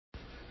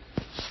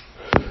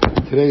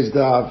Today's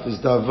daf is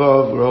daf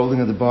Vav. We're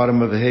holding at the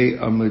bottom of Hey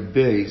Amud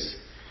Beis.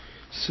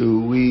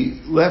 So we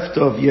left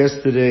off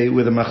yesterday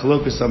with a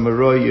machlokas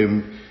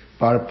amaroyim,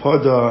 Bar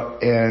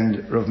Poda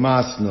and Rav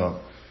Masna.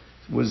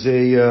 It was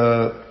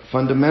a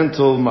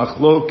fundamental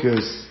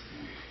machlokas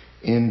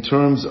in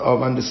terms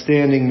of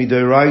understanding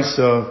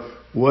midoraisa,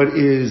 what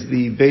is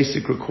the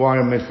basic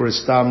requirement for a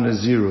stam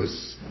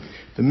nazirus.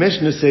 The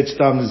Mishnah said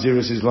stam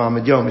nazirus is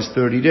lamed yom, is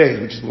 30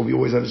 days, which is what we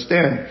always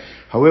understand.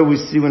 However, we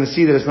want to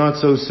see that it's not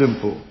so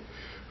simple.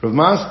 Rav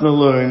Masna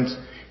learned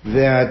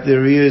that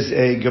there is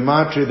a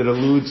gematria that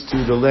alludes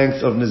to the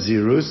length of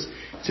Nazirus.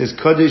 It says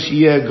Kodesh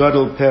Yeh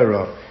Gadol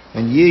Pera,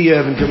 and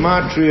Yeyev in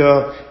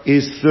gematria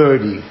is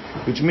 30,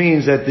 which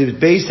means that the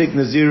basic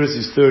Nazirus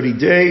is 30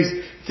 days.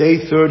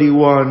 Day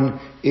 31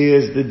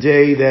 is the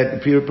day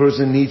that the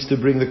person needs to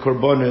bring the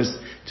korbanos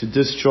to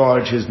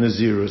discharge his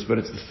Nazirus. But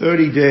it's the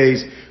 30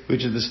 days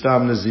which is the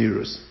Stam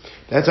Nazirus.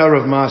 That's how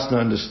Rav Masna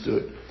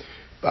understood.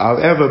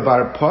 However,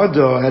 Bar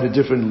Poda had a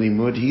different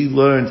limud. He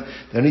learned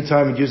that any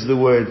time he uses the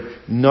word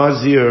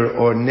Nazir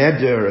or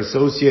Neder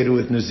associated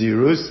with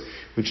Nazirus,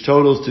 which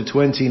totals to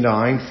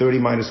 29, 30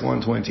 minus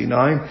 1,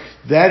 29,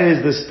 that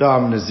is the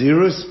Stam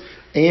Nazirus.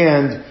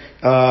 And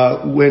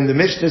when the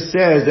Mishnah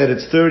says that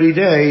it's 30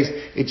 days,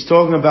 it's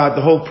talking about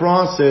the whole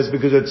process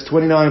because it's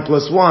 29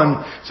 plus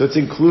 1, so it's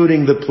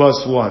including the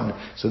plus 1.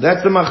 So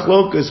that's the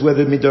machlokas,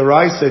 whether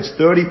midoraisa it's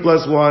 30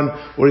 plus 1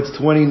 or it's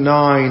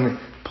 29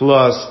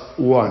 plus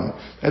 1.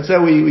 That's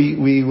how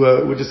we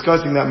were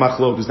discussing that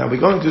machlokas. Now we're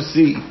going to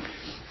see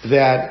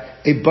that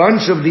a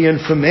bunch of the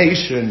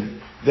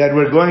information that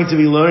we're going to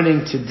be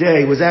learning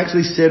today was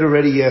actually said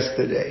already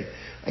yesterday.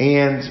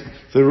 And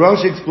the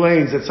Rosh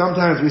explains that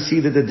sometimes we see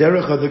that the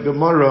derech of the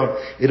Gemara,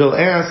 it'll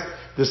ask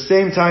the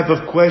same type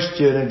of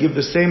question and give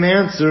the same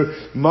answer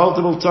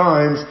multiple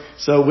times.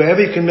 So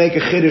wherever you can make a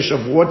chiddush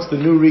of what's the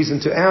new reason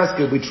to ask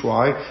it, we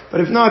try.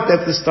 But if not,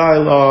 that's the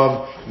style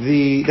of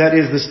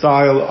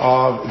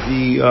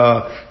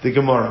the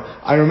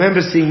Gemara. I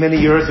remember seeing many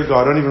years ago,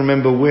 I don't even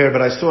remember where,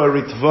 but I saw a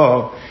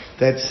ritva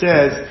that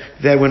says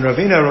that when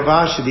Ravina Rav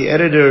Ashi, the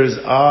editors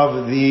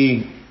of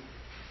the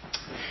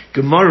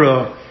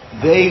Gemara,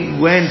 they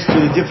went to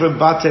the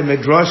different Batei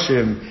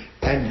Medrashim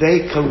and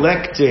they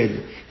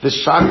collected the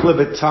Shakla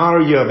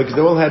V'Tarya, because they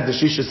all had the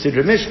Shisha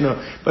Sidra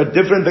Mishnah, but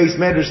different base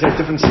medrash had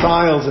different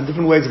styles and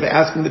different ways of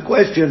asking the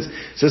questions.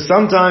 So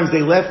sometimes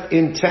they left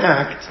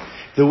intact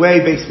the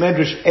way base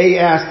medrash A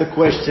asked the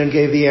question and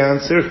gave the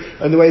answer,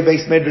 and the way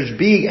base medrash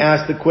B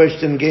asked the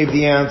question and gave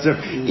the answer,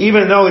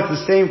 even though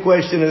it's the same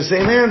question and the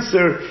same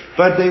answer,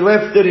 but they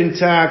left it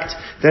intact,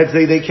 that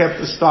they kept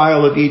the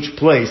style of each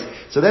place.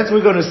 So that's what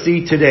we're going to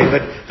see today.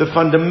 But the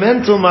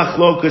fundamental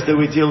machlokas that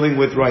we're dealing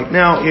with right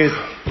now is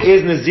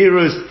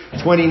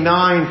Nazirus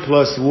 29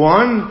 plus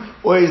 1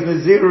 or is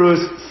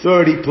Nazirus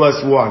 30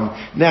 plus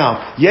 1?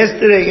 Now,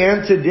 yesterday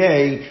and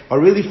today are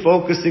really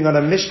focusing on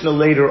a Mishnah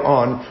later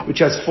on, which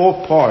has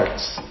 4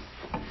 parts.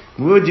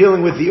 We were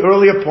dealing with the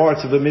earlier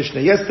parts of the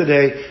Mishnah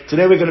yesterday.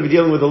 Today we're going to be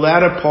dealing with the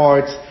latter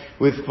parts,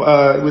 with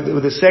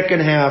the second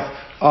half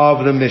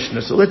of the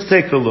Mishnah. So let's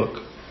take a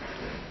look.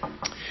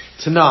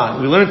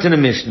 Tanan, we learned in the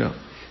Mishnah,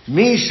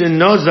 Misha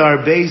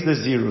Nozar Beis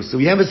Nazirus. So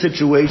we have a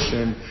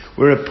situation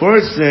where a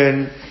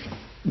person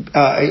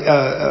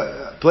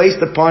placed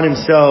upon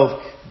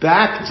himself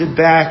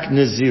back-to-back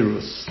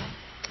Nazirus.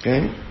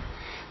 Okay?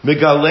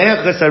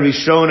 Megalech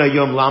Harishona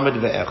Yom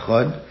Lamed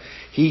Ve'echad.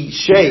 He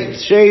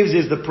shaves. Shaves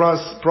is the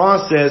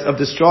process of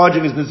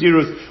discharging his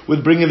Nazirus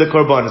with bringing the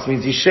korbanos.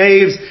 Means he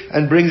shaves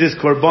and brings his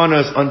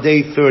korbanos on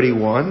day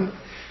 31.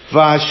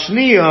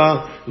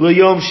 Va'ashniya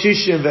L'yom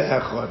Shishim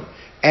Ve'echad.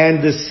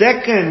 And the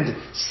second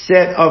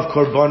set of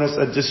korbanos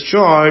are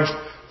discharged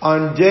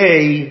on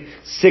day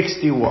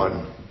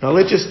 61. Now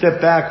let's just step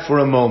back for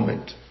a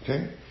moment.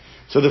 Okay?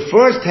 So the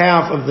first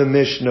half of the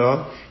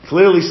Mishnah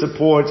clearly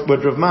supports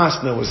what Rav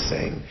Masna was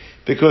saying.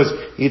 Because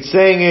it's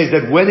saying is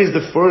that when is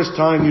the first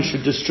time you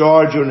should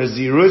discharge your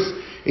Nazirus?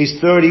 Is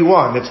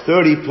 31. That's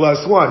 30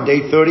 plus 1,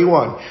 day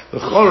 31. The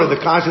Chorah,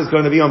 the Kasha is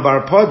going to be on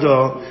Bar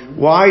Poda.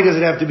 Why does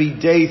it have to be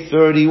day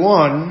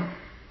 31?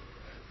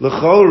 The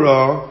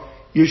Chorah,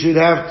 you should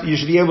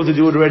be able to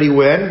do it already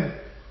when?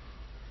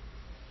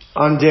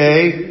 On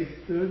day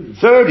 30.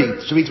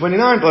 It should be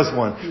 29 plus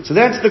 1. So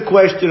that's the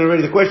question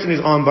already. The question is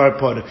on Bar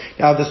Poda.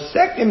 Now the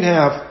second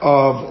half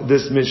of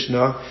this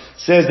Mishnah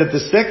says that the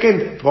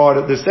second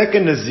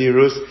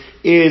Nazirus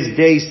is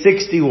day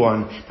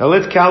 61. Now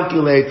let's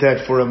calculate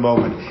that for a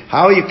moment.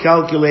 How are you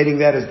calculating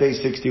that as day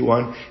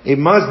 61? It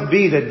must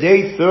be that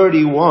day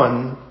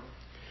 31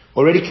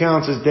 already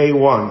counts as day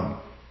 1.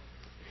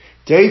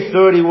 Day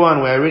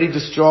 31, where I already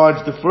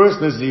discharged the first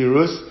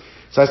Nazirus,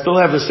 so I still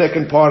have the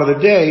second part of the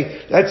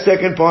day. That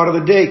second part of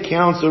the day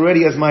counts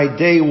already as my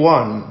day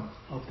 1.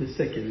 Of the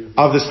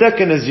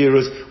second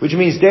Nazirus, which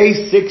means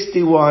day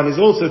 61 is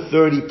also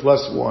 30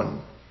 plus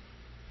 1.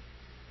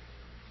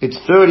 It's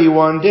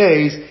 31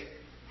 days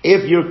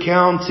if you're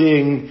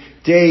counting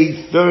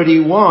day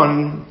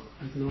 31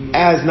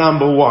 as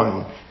number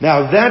 1.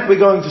 Now that we're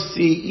going to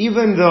see,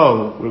 even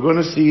though, we're going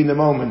to see in a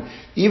moment,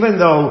 even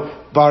though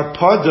Bar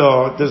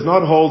Pada does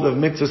not hold of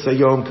Mitzvah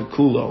Sayom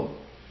Kekulo,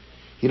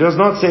 he does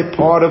not say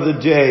part of the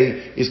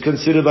day is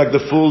considered like the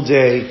full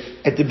day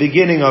at the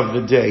beginning of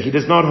the day. He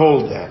does not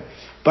hold that.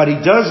 But he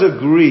does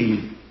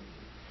agree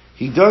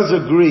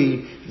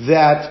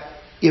that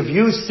if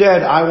you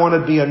said, I want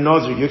to be a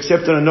Nazir, you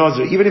accepted a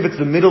Nazir, even if it's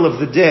the middle of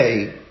the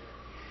day,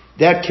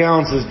 that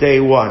counts as day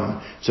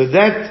one. So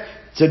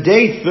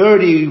day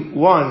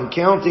 31,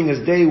 counting as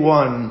day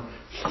one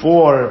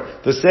for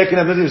the second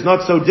of Nazir is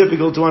not so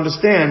difficult to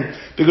understand,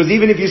 because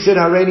even if you said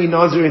Hareini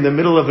Nazir in the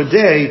middle of a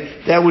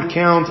day, that would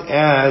count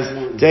as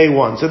day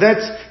one. So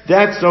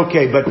that's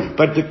okay. But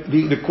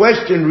the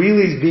question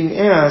really is being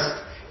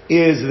asked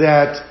is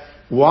that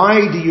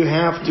why do you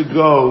have to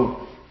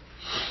go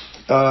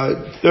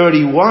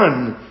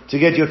 31 to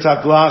get your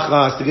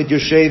taklachas, to get your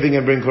shaving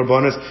and bring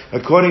korbanos?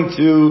 According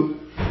to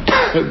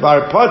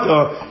Bar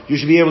Pada, you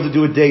should be able to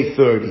do it day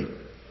 30.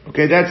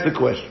 Okay, that's the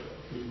question.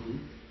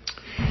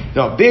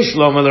 Now,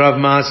 Bishlom al Rav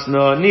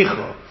Masna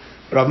Nicho.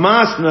 Rav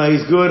Masna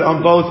is good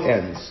on both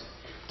ends.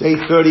 Day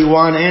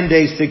 31 and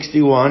day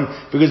 61,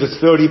 because it's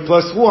 30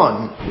 plus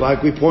 1,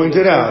 like we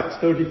pointed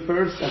out.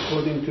 31st,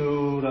 according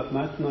to Rav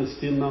Masna, is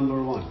still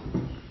number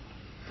 1.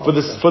 For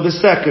the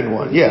second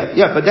one,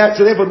 yeah, but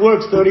therefore it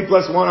works 30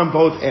 plus 1 on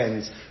both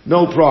ends.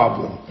 No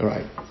problem.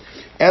 Alright.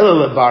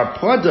 Elala Bar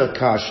Pada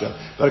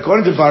Kasha. But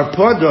according to Bar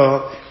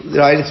Pada,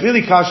 right, it's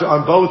really Kasha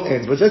on both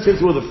ends. But just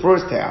through the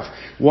first half.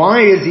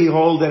 Why is he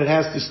hold that it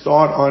has to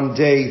start on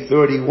day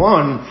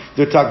 31,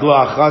 the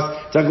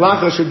Taglachas?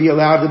 Taglachas should be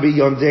allowed to be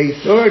on day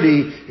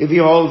 30 if he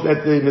holds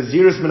that the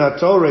Naziris Minat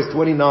Torah is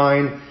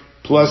 29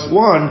 plus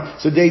 1.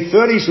 So day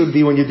 30 should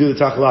be when you do the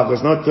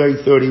Taglachas, not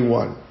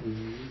 31.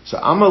 So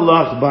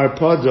Amalach Bar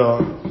Pada,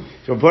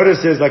 so Pada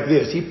says like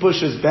this, he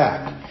pushes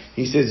back.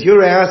 He says,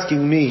 you're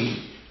asking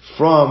me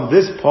from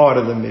this part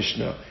of the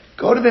Mishnah,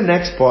 go to the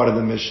next part of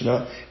the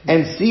Mishnah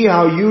and see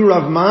how you,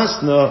 Rav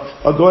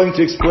Masna, are going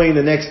to explain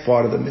the next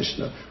part of the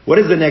Mishnah. What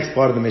does the next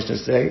part of the Mishnah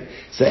say?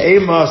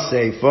 6a-b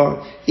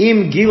Seifa,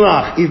 Im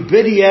Gilach, if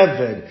Bidi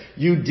Eved,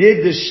 you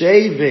did the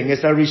shaving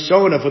as a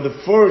Rishona for the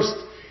first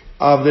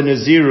of the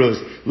Nazirus,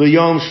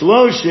 L'yom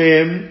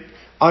Shloshim,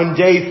 on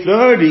day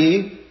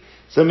 30,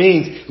 so it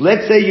means,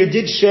 let's say you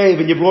did shave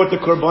and you brought the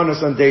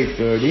korbanos on day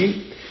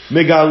 30,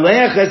 then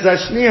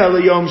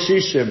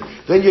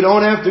you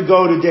don't have to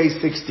go to day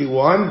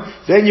 61.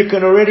 Then you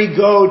can already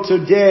go to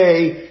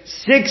day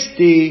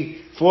 60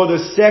 for the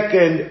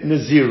second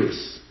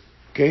Nazirus.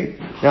 Okay?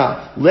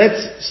 Now,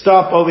 let's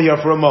stop over here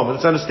for a moment.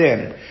 Let's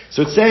understand it.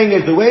 So it's saying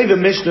is the way the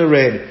Mishnah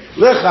read,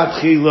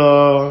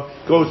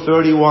 Lechatchila, go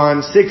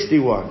 31,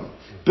 61.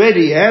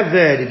 Bedi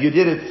Eved, if you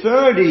did it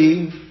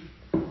 30,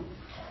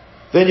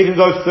 then you can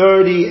go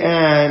 30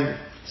 and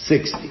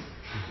 60.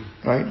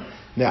 Right?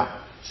 Now,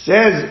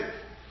 says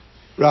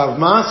Rav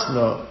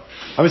Masna,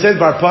 says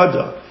Bar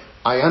Pada,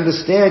 I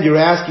understand you're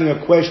asking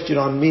a question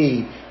on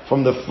me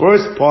from the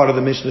first part of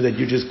the Mishnah that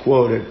you just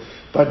quoted.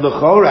 But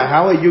L'chora,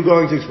 how are you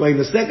going to explain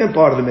the second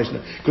part of the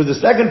Mishnah? Because the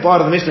second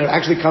part of the Mishnah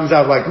actually comes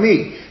out like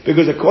me.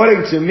 Because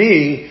according to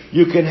me,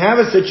 you can have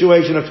a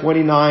situation of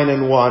 29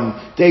 and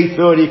 1. Day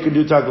 30 you can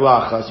do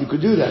taglachas. You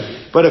could do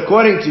that. But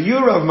according to you,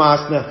 Rav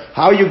Masna,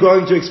 how are you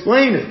going to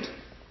explain it?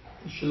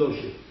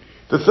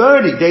 The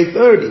 30, day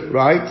 30,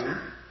 right?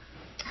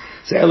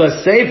 So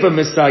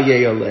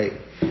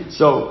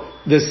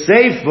the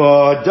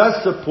Seifa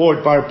does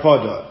support Bar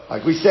Pada.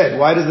 Like we said,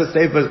 why does the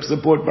Seifa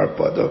support Bar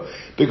Pada?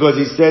 Because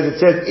it says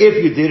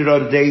if you did it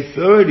on day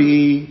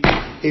 30,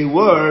 it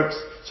works.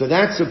 So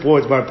that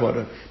supports Bar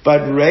Pada.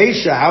 But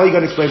Reisha, how are you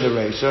going to explain the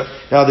Reisha?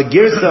 Now the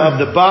Girsa of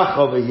the Bach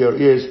over here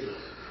is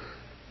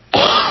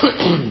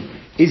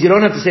you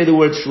don't have to say the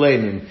word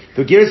Shleimin.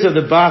 The Girsa of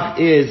the Bach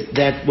is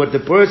that what the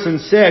person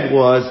said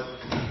was,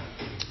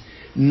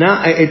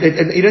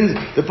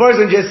 the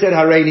person just said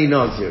Hareini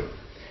Nazir.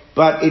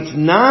 But it's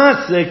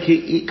Nasa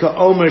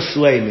Ka'omer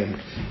Shleimin.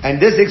 And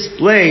this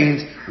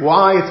explains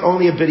why it's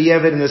only a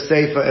B'di'evet in the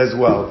Sefer as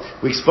well.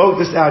 We spoke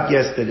this out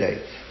yesterday.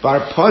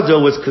 Bar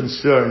Pada was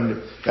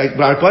concerned, like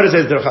Bar Pada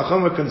says the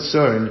Chacham were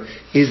concerned,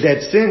 is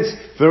that since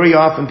very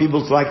often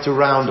people like to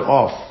round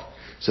off,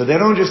 so they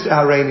don't just say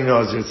Hareini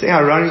Nazir, say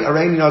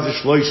Hareini Nazir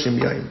Shloishim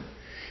Yom.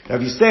 Now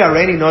if you say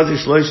Hareini Nazir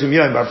Shloishim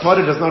Yom, Bar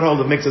Pada does not hold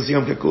the Mitzvah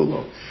Yom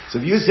Kekulo. So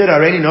if you said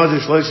Hareini Nazir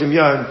Shloishim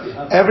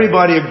Yom,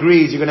 everybody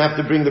agrees you're going to have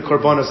to bring the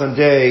korbanos on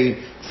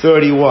day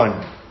 31.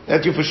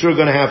 That you're for sure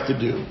going to have to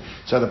do.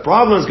 So the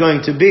problem is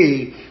going to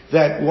be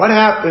that what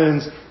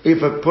happens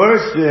if a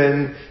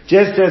person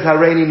just says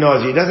Hareini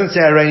Nazir, he doesn't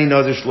say Hareini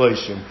Nazir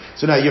Shloishim.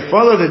 So now you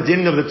follow the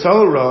din of the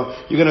Torah,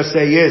 you're going to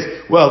say, yes,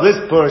 well, this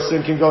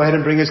person can go ahead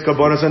and bring his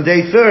korbanos on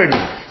day 30.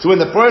 So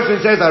when the person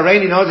says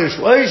Hareini Nazir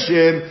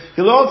Shloishim,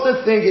 he'll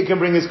also think he can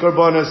bring his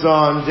korbanos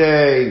on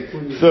day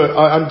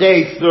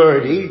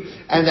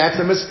 30, and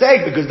that's a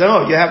mistake, because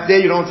no, you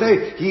don't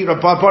say,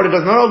 part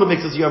does not hold the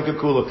mitzvah Yom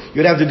Kekulo.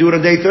 You'd have to do it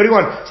on day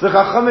 31. So the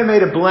Chachamim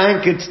made a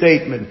blanket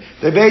statement.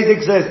 The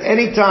basic says,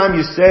 anytime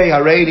you say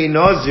Hareini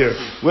Nazir,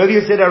 whether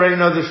you said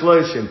Hareini Nazir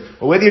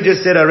Shloshim. Or whether you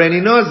just said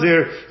Areni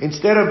Nazir,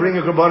 instead of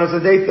bringing Korbanos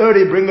on day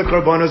 30, bring the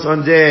Korbanos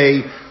on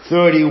day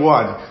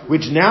 31.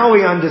 Which now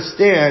we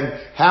understand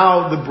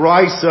how the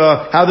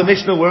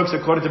Mishnah works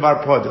according to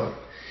Bar Poda.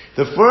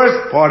 The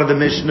first part of the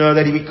Mishnah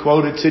that we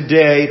quoted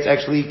today, it's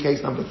actually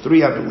case number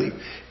 3, I believe,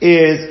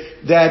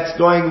 is that's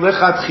going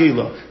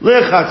lechatchila.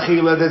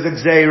 Lechatchila, there's a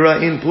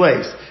gzeira in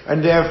place.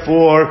 And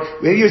therefore,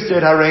 when you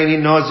said Hareini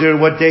Nazir,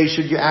 what day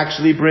should you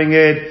actually bring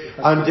it?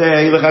 On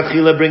day,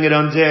 lechatchila, bring it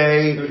on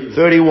day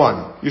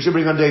 31. You should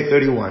bring on day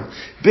 31.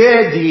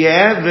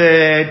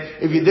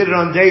 B'di'evet, if you did it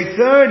on day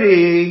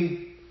 30,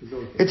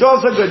 it's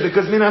also good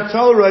because Minat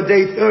Torah,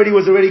 day 30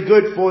 was already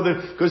good because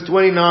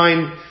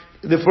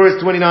the first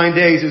 29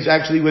 days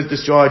was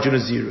discharged in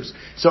Nazirus.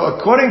 So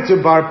according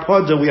to Bar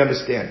Poda, we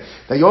understand.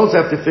 Now you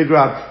also have to figure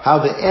out how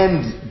the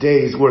end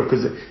days work,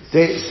 because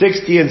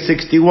 60 and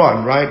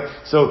 61, right?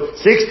 So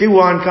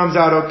 61 comes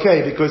out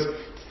okay, because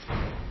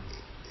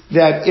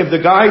that if the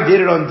guy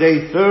did it on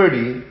day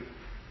 30,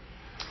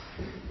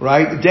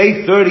 right,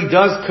 day 30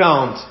 does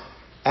count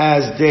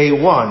as day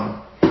 1,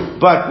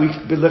 but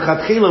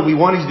lechatchila, we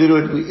wanted to do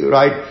it,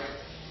 right?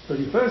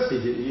 31st,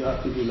 you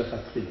have to do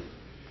lechatchila.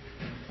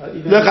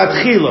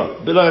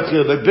 Lechatchila, but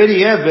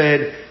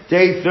b'di'eved,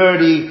 day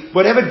 30,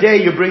 whatever day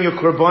you bring your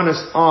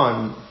korbanos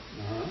on,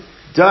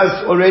 does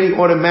already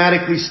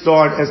automatically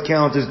start as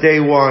count as day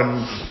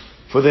 1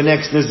 for the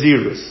next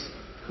Nazirus.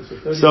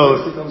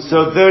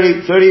 So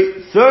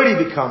 30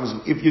 becomes,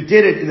 if you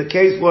did it, in the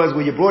case was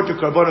where you brought your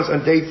korbanos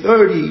on day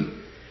 30,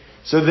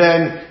 so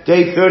then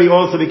day 30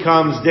 also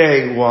becomes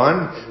day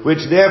 1,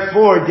 which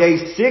therefore day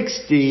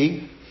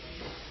 60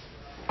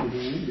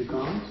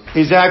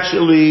 is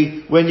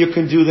actually when you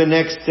can do the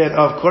next set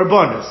of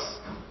korbanos.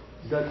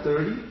 Is that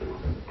 30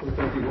 or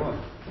 31?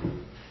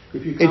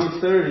 If you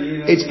count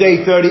 30... It's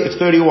day 30, it's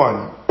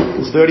 31.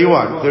 It's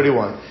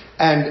 31.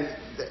 And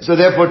so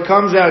therefore it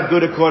comes out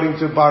good according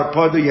to Bar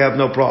Poda, you have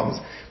no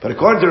problems. But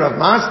according to Rav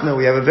Masna,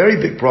 we have a very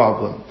big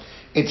problem.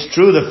 It's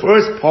true, the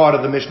first part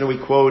of the Mishnah we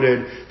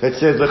quoted that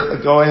says,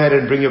 go ahead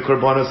and bring your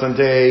korbanos on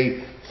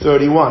day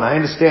 31. I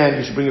understand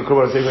you should bring your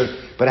korbanos on day 30.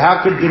 But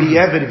how could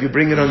B'di'evet, if you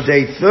bring it on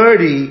day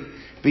 30,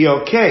 be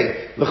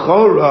okay?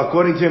 L'chora,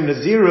 according to him,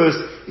 Nazirus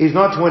is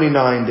not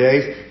 29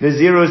 days.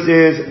 Nazirus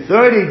is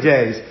 30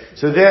 days.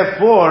 So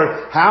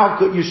therefore,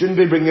 you shouldn't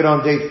be bringing it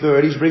on day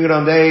 30, you should bring it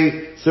on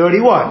day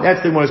 31.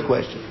 That's the Gemara's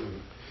question.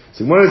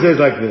 So Gemara says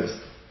like this.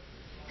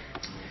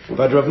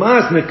 But Rav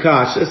Masna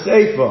kasha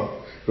seifa.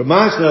 Rav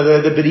Masna,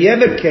 the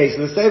B'di'evet case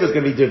in the seifa is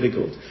going to be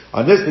difficult.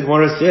 On this, the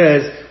Gemara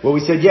says what we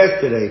said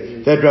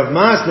yesterday, that Rav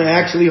Masna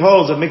actually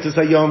holds a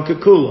mitzvah hayom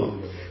kekula.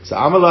 So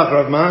Amalach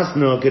Rav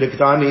Masna,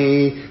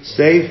 Kediktani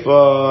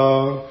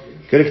Seifa.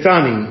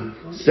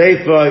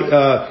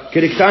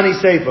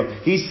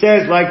 He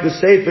says, like the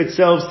Seifa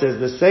itself says,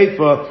 the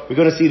Seifa, we're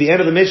going to see the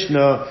end of the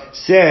Mishnah,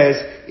 says,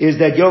 is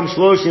that Yom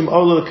Shloshim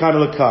Ola Lakan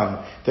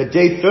Lakan. That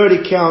day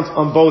 30 counts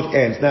on both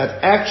ends. Now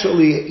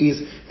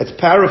it's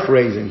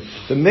paraphrasing.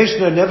 The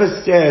Mishnah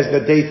never says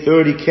that day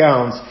 30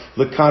 counts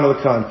Lakan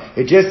Lakan.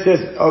 It just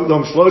says,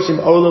 Yom Shloshim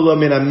Ola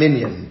Min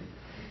Aminyan.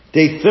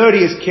 Day 30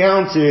 is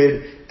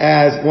counted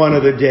as one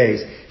of the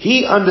days.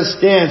 He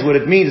understands what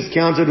it means. It's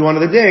counted one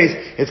of the days.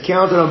 It's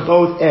counted on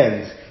both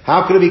ends.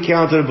 How could it be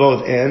counted on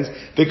both ends?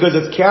 Because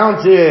it's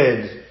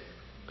counted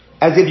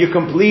as if you're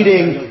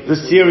completing the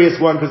serious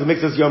one, because it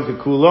makes us Yom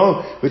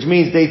Kekulo, which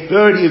means day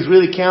 30 is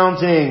really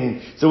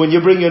counting. So when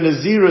you bring your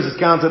Nazirus, it's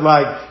counted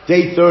like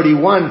day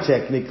 31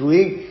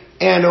 technically.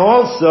 And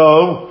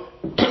also,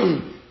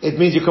 it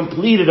means you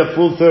completed a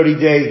full 30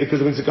 days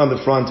because it means it's on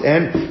the front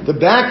end. The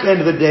back end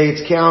of the day,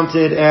 it's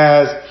counted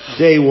as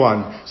day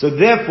 1. So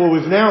therefore,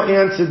 we've now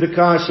answered the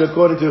kasha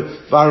according to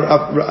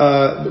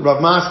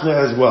Rav Masna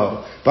as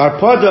well.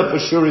 Bar Poda for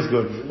sure is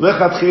good.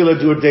 Lechatchila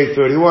do day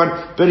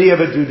 31,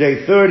 B'di'evet do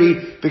day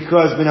 30,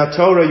 because Minat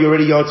Torah you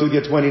already yotze with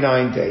your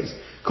 29 days.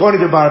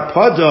 According to Bar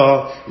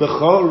Poda,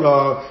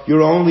 L'chora,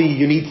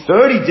 you need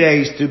 30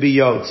 days to be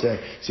Yotze.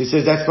 So he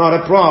says that's not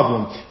a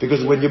problem.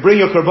 Because when you bring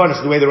your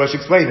Korbanos, the way the Rosh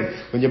explained it,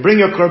 when you bring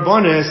your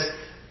Korbanos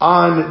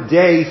on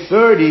day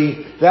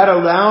 30, that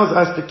allows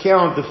us to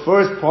count the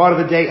first part of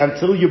the day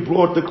until you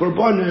brought the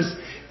Korbanos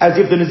as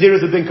if the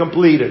Naziris have been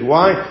completed.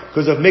 Why?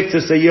 Because of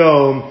Mikzas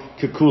Hayom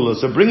Kekulo.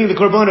 So bringing the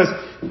Korbanos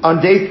on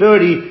day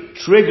 30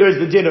 triggers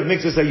the din of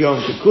Mikzas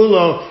Hayom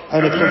Kekulo,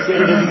 and it's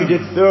considered that you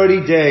did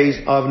 30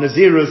 days of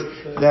Nazirus.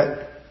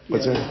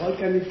 How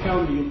can we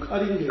count you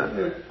cutting your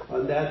hair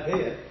on that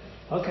hair?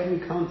 How can we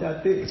count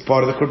that day? It's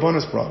part of the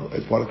Korbanos problem.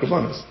 It's part of the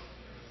Korbanos.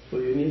 So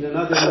you need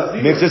another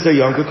Nazir. Mikzas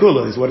Hayom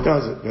Kekulo is what it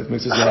does. That's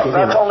Mikzas Hayom Kekulo.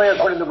 That's only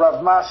according to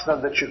Rav Masna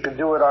that you can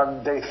do it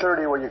on day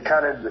 30, where you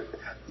counted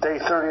day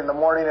 30 in the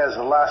morning as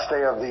the last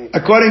day of the...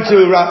 According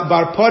to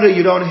Bar Poda,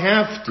 you don't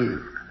have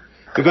to.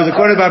 Because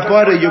according to Bar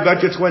Poda, you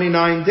got your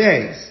 29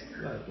 days.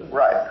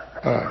 Right.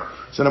 Alright.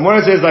 So the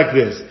Gemara says like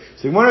this.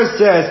 So the Gemara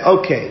says,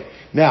 okay,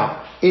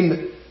 now, in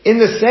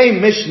the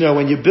same Mishnah,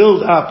 when you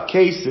build up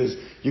cases,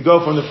 you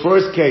go from the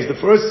first case. The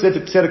first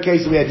set of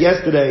cases we had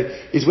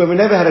yesterday is where we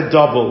never had a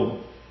double.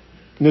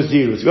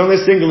 Nazirus. We only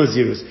have single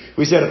Nazirus.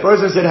 We said a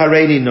person said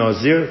Hareini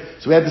Nazir,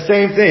 so we had the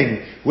same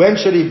thing. When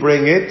should he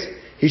bring it?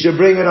 He should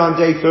bring it on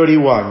day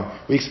 31.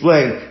 We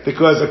explained,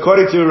 because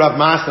according to Rav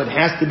Masna, it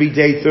has to be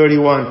day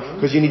 31,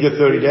 because you need your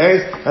 30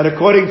 days, and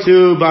according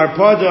to Bar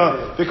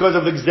Pada, because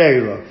of the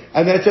Gzeira.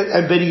 And then it said,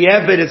 and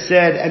B'di'evet it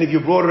said, and if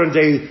you brought it on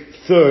day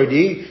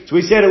 30, so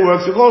we said it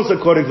works also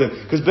according to,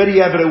 because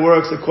B'di'evet it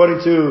works according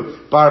to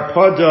Bar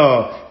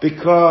Pada,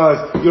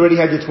 because you already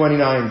had your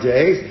 29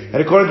 days,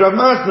 and according to Rav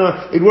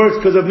Masna, it works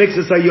because of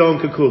Mixas Hayom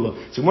Kekulo.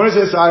 So one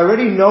says, I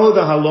already know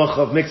the halacha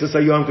of Mixas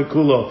Hayom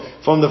Kekulo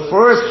from the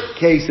first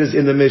cases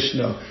in the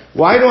Mishnah.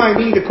 Why do I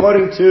need,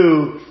 according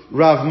to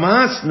Rav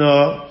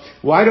Masna,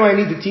 why do I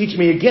need to teach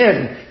me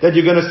again that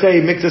you're going to say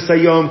Mixas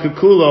Hayom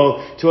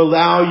Kekulo to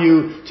allow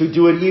you to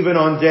do it even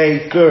on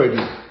day 30?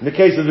 In the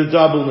case of the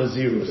double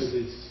Nazirus.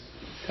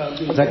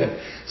 Second.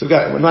 So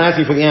we're not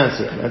asking for the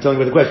answer. I'm telling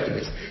you what the question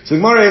is. So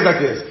the Gemara is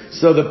like this.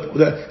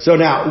 So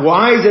now,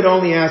 why is it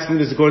only asking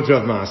this according to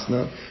Rav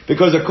Masna?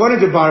 Because according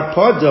to Bar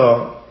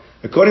Pada,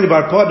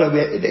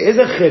 there is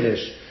a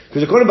chiddush.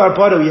 Because according to Bar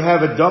Pada, we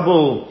have a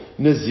double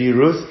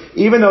Nazirus,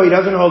 even though he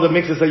doesn't hold the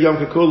Mixas Hayom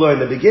Kekulo in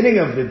the beginning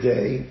of the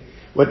day.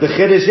 What the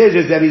chiddush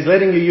is that he's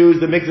letting you use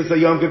the Mixas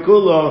Hayom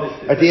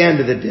Kekulo at the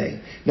end of the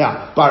day.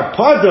 Now, Bar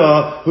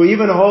Pada, who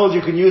even holds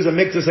you can use a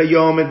Mixas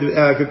Hayom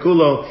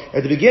Kekulo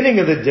at the beginning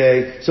of the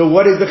day, so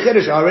what is the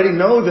chiddush? I already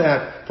know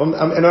that from,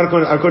 and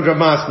according to Rav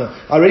Masna,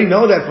 I already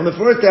know that from the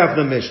first half of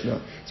the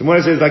Mishnah. So when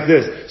it says like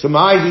this, so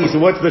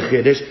what's the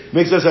chiddush?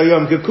 Mixas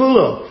Hayom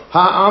Kekulo.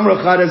 Ha'amra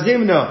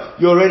Chadazimna.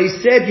 You already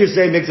said you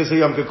say Mixas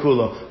Hayom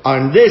Kekulo.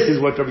 And this is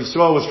what Rabbi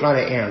Yisrael was trying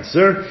to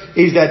answer,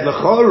 is that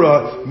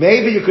L'chora,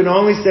 maybe you can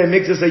only say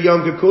Mixas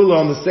Hayom Kekulo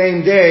on the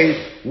same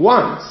day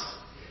once.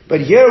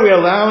 But here we're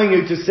allowing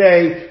you to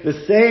say the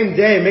same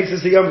day,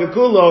 Mixas Hayom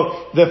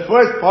Kekulo, the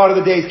first part of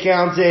the day is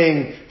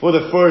counting for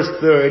the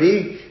first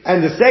 30,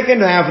 and the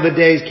second half of the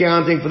day is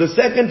counting for the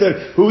second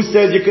 30. Who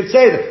says you could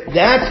say that?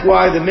 That's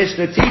why the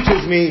Mishnah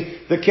teaches me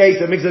the case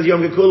of Mixas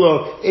Hayom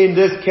Kekulo in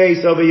this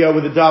case over here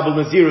with the double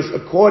Nazirus,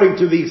 according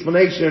to the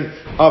explanation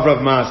of Rav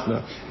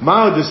Masna.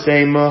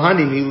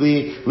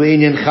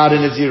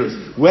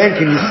 When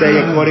can you say,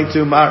 according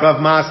to Rav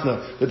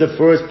Masna, that the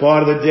first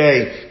part of the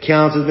day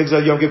counts as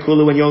Mixas Hayom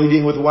Kekulo when you're only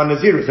dealing with one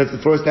Nazirus? That's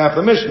the first half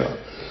of the Mishnah.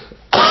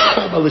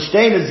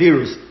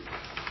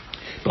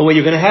 But when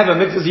you're going to have a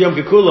Mixas Hayom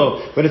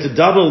Kekulo, when it's a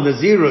double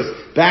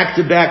Nazirus,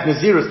 back-to-back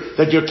Nazirus,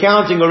 that you're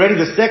counting already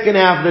the second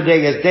half of the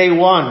day as day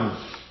one.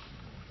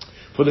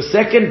 For the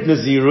second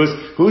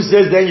Nazirus, who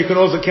says then you can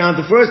also count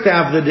the first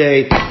half of the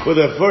day for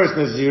the first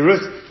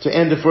Nazirus, to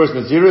end the first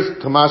Nazirus,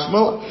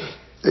 Kamashmo,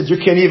 that you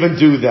can even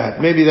do that.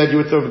 Maybe that you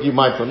would thought you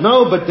might not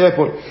know, but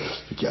therefore,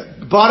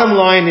 bottom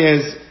line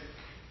is,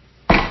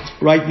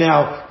 right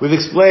now, we've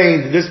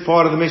explained this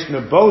part of the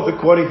Mishnah, both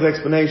according to the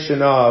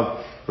explanation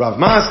of Rav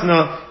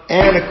Masna,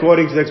 and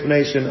according to the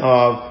explanation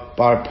of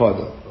Bar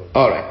Pada.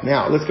 Alright,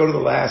 now let's go to the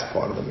last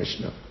part of the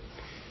Mishnah.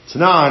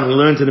 Tanan, we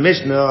learned to the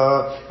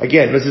Mishnah,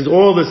 again, this is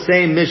all the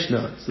same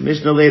Mishnah. It's the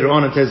Mishnah later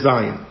on in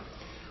Tezayin.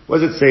 What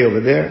does it say over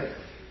there?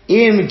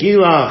 Im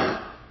Gilach.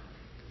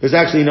 There's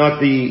actually not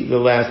the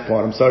last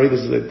part. I'm sorry,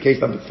 this is case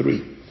number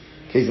 3.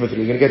 Case number 3.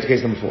 We're going to get to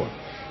case number 4.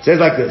 It says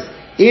like this.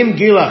 Im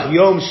Gilach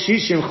Yom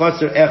Shishim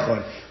Chaser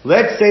Echad.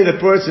 Let's say the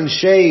person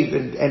shaved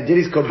and did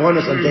his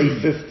korbanos on day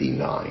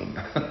 59.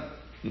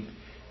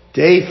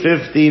 Day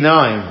 59.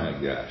 My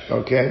gosh.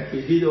 Okay?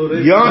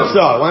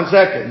 Yotza, 1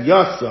 second.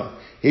 Yotza.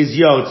 His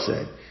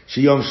Yotze.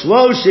 Sheyom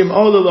Shloshim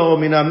Ololo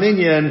Min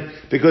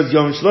HaMinyan, because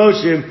Yom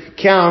Shloshim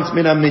counts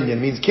Min HaMinyan.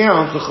 Means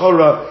counts, the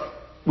Chora,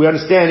 we're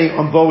understanding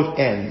on both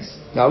ends.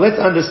 Now let's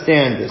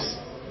understand this.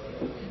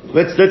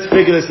 Let's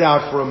figure this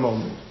out for a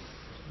moment.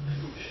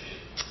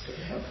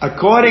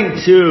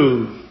 According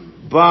to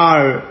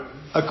Rav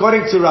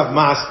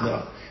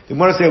Masna, they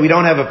want to say we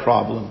don't have a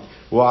problem.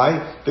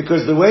 Why?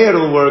 Because the way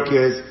it'll work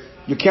is,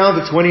 you count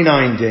the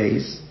 29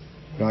 days,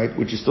 right,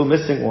 which is still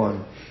missing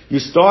one. You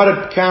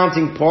started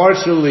counting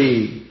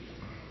partially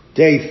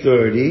day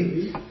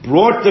 30,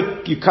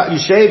 you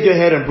shaved your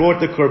head and brought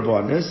the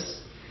korbanos.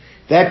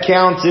 That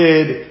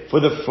counted for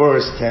the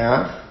first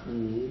half.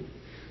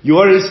 You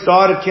already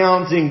started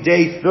counting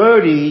day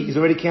 30, is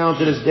already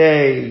counted as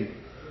day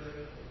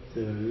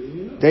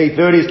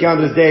 30 is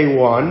counted as day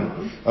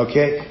 1.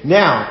 Okay.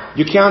 Now,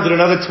 you counted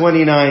another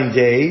 29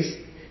 days.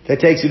 That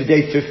takes you to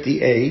day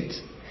 58.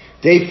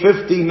 Day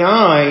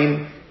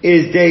 59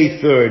 is day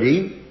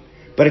 30.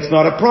 But it's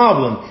not a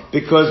problem.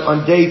 Because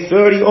on day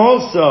 30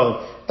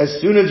 also, as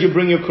soon as you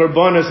bring your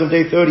korbanos on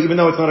day 30, even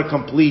though it's not a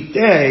complete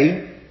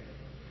day,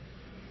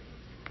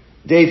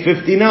 day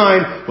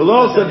 59 will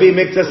also be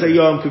Mixas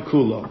Hayom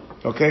Kekulo.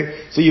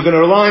 Okay? So you're going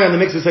to rely on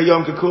the Mixas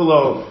Hayom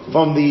Kekulo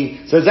from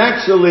so it's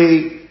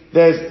actually,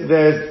 there's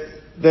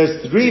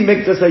 3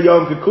 Mixas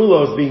Hayom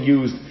Kekulos being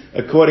used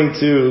according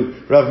to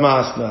Rav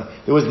Masna.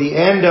 There was the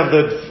end of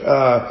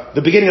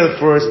the beginning of the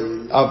first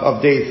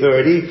of day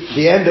 30,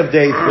 the end of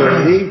day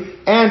 30,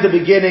 and the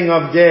beginning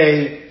of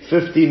day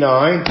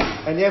 59,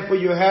 and therefore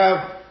you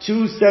have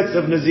 2 sets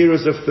of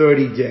Nazirus of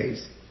 30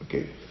 days.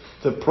 Okay.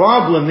 The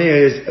problem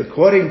is,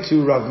 according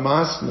to Rav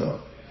Masna,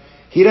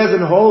 he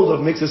doesn't hold of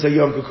Mitzvahs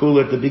Yom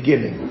Kikula at the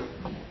beginning.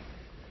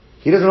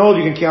 He doesn't hold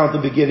you can count the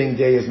beginning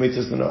day as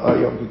Mitzvahs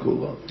Yom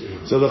Kikula.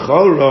 So the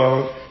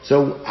Chorah,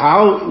 so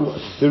how,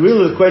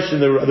 the question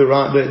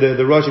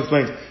the Rosh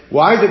explains,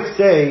 why does it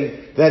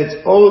say that it's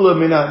Ola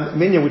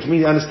Minyan, which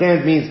means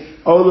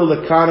Ola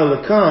Lakana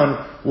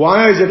Lakan?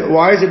 Why is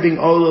it being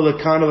Ola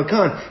Lakana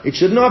Lakan? It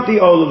should not be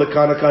Ola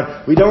Lakana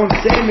Lakan. We don't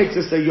say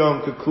Mitzvahs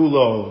Yom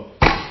Kikulo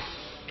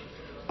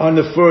on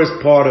the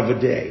first part of a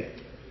day.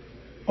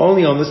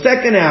 Only on the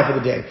second half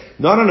of the day.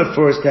 Not on the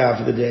first half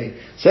of the day.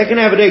 Second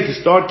half of the day, to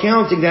start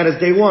counting that as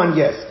day one,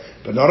 yes.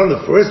 But not on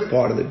the first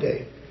part of the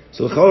day.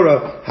 So,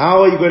 Chora,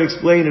 how are you going to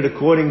explain it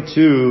according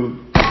to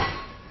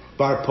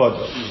Bar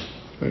Podo?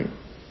 Right?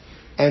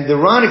 And the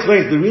Ran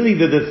explains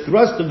the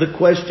thrust of the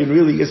question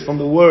really is from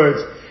the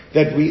words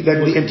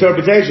the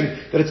interpretation,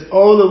 that it's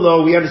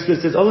Olalo, we understood,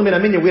 it says Ola Min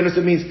Aminya, we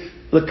understood means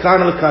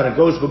Lakana, it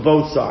goes for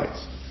both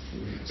sides.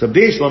 So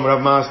Bishlam Rav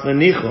Masna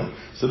Nicho.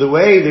 So the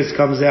way this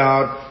comes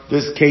out,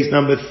 this case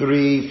number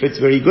 3 fits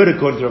very good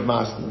according to Rav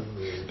Masna.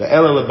 The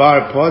Ela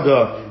Labar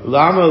Poda,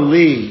 Lama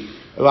Li,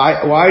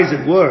 why does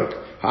it work?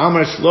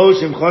 Hamar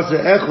Shloshim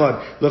Choseh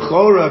Echad,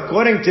 L'chora,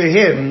 according to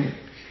him,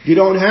 you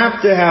don't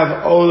have to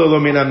have Olalo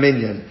Min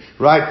Aminyan.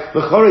 Right?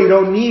 L'chora, you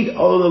don't need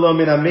Olalo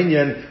Min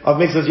Aminyan of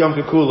Mitzvahs Yom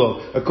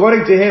Kikulo.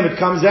 According to him, it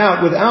comes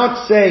out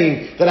without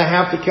saying that I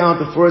have to count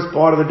the first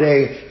part of the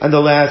day and the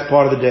last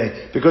part of the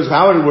day. Because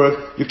how would it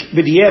work? You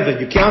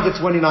count the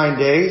 29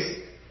 days.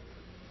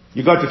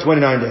 You got to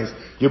 29 days.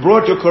 You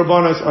brought your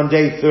korbanos on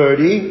day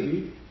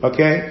 30.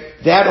 Okay?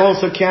 That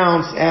also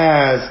counts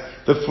as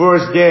the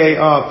first day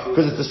of,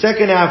 because it's the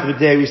second half of the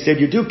day, we said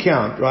you do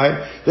count,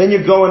 right? Then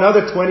you go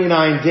another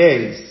 29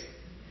 days.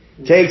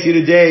 Takes you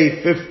to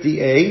day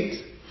 58.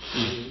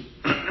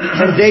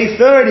 And day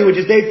 30, which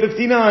is day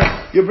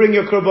 59, you bring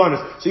your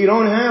korbanos. So you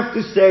don't have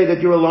to say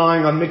that you're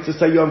relying on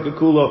Mitzvah Yom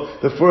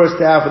Kikulo, the first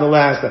half and the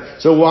last half.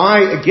 So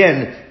why,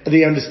 again,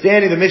 the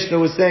understanding the Mishnah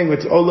was saying,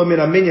 it's Ola Min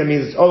Aminya,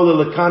 means it's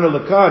Ola Lakana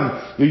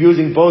Lakan, you're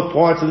using both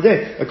parts of the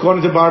day.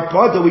 According to Bar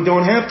Pata, we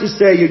don't have to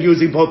say you're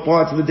using both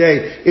parts of the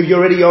day if you're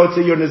already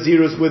Yotze your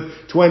Nazirus with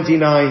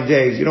 29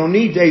 days. You don't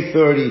need day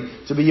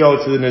 30 to be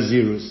Yotze the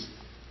Nazirus.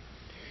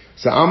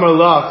 So Amar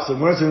Lach, so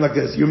we're saying like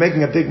this, you're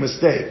making a big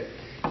mistake.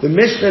 The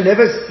Mishnah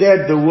never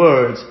said the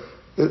words,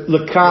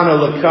 Lakana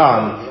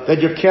Lakan,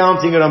 that you're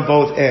counting it on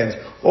both ends.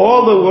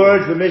 All the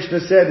words the Mishnah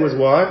said was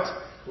what?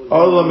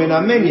 Ola Min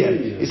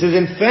Aminyan. He says,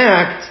 in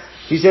fact,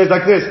 he says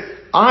like this,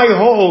 I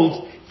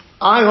hold,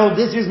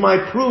 this is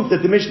my proof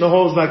that the Mishnah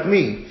holds like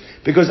me.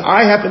 Because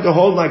I happen to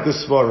hold like the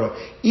Svara.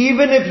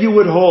 Even if you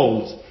would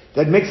hold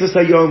that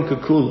Mitzvah Yom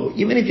Kikulo,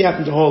 even if you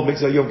happen to hold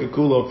Mitzvah Yom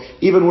Kikulo,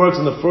 even works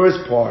in the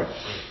first part,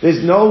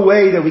 there's no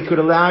way that we could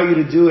allow you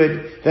to do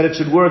it, that it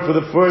should work for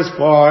the first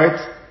part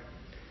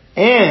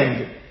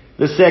and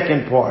the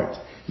second part.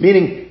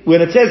 Meaning,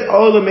 when it says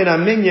Ola Min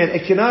Aminyan,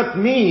 it cannot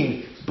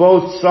mean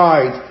both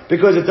sides,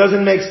 because it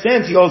doesn't make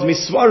sense. He holds me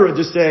svara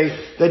to say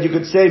that you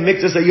could say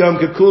Mitzvah Yom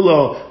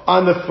Kikulo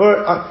on the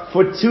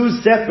for two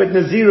separate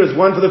Naziras,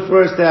 one for the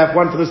first half,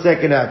 one for the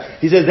second half.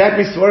 He says that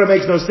misvara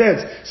makes no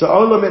sense. So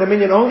Ola Min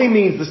Aminyan only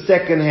means the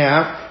second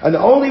half, and the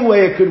only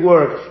way it could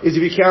work is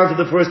if you counted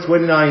the first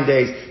 29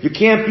 days. You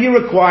can't be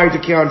required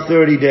to count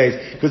 30 days,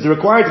 because the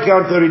required to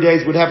count 30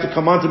 days would have to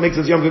come on to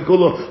Mitzvah Yom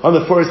Kikulo on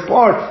the first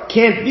part.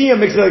 Can't be a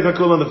Mitzvah Yom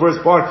Kikulo on the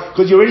first part,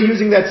 because you're already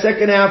using that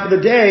second half of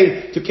the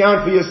day to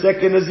count for your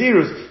second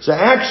Nazirus. So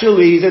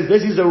actually, he says,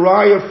 this is a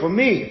raya for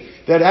me,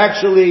 that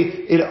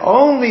actually it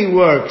only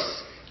works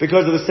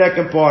because of the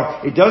second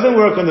part. It doesn't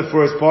work on the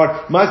first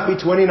part. Must be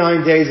 29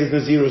 days as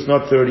Nazirus,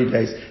 not 30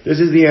 days. This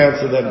is the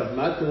answer that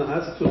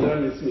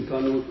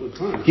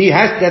he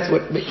has. That's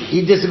what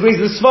he disagrees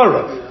with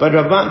Svara. But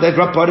that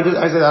Rabbi,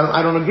 I said,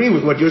 I don't agree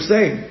with what you're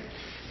saying.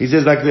 He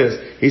says like this.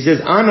 He says,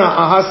 Ana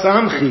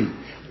ahasamchi.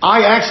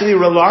 I actually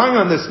rely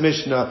on this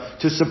Mishnah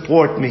to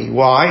support me.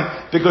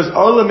 Why? Because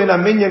Ola Min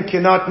Aminyan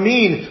cannot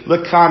mean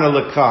Lakana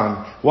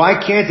Lakan. Why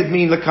can't it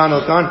mean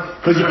Lakana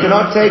Lakan? Because you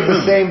cannot take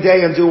the same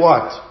day and do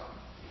what?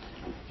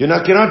 You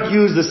cannot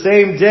use the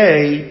same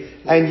day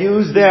and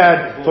use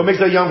that for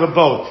Mitzvah Yom for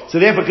both. So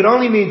therefore it could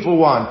only mean for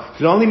one. It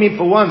could only mean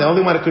for one. The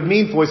only one it could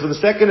mean for is for the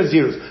second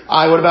Nazirus.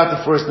 What about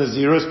the first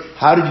Nazirus?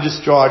 How did you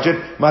discharge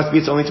it? Must be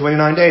it's only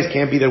 29 days.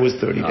 Can't be that it was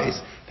 30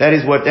 days. That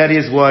is what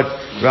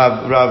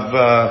Rav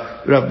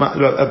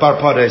Bar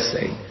Pada is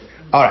saying.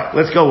 Alright,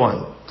 let's go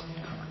on.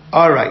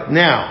 Alright,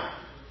 now.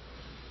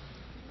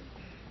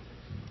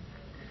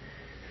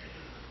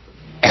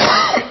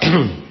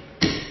 Can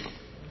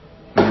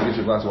you get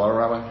your glass of water,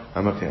 Rabbi?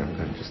 I'm okay, I'm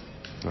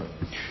good.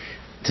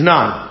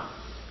 Tanan.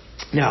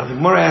 Now, the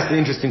Gemara asked an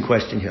interesting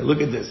question here. Look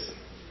at this.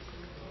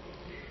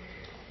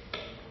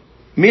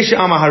 Misha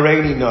Ama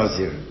Hareini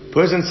Nazir.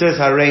 Person says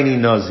Hareini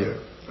Nazir.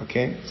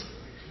 Okay?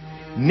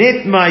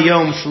 Nitma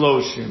Yom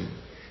Shloshim.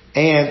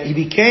 And he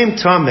became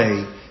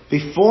Tameh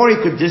before he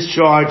could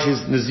discharge his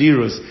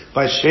Nazirus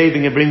by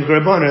shaving and bringing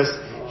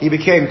Korbanos. He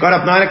got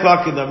up 9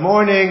 o'clock in the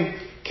morning,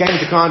 came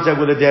into contact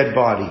with a dead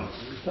body.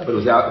 But it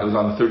was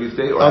on the 30th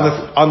day or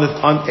on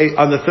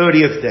the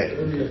 30th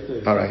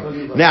day. All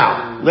right.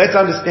 Now, let's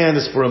understand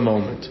this for a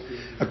moment.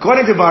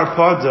 According to Bar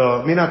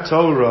Pada, Minat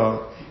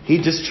Torah,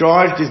 he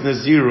discharged his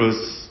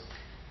Nazirus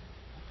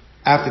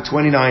after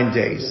 29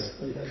 days.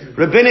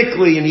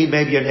 Rabbinically, you need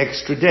maybe an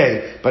extra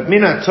day. But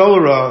Minat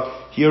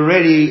Torah, he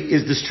already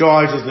is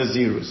discharged as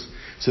Nazirus.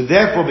 So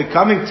therefore,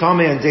 becoming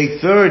Tameh on day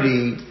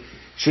 30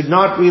 should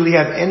not really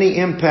have any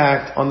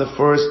impact on the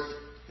first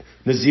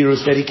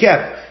Nazirus that he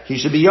kept. He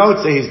should be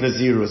Yotze his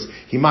Nazirus.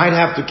 He might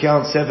have to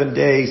count 7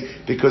 days,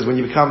 because when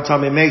you become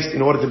Tameh Meis,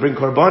 in order to bring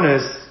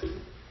Korbanos,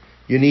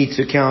 you need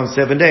to count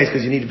 7 days,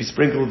 because you need to be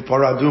sprinkled with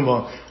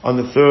Paraduma on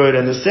the 3rd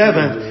and the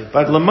 7th.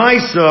 But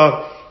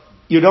Lamaisa,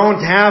 you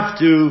don't have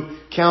to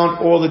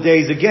count all the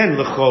days again,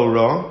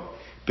 L'chora,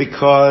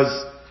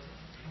 because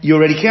you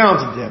already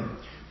counted them.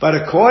 But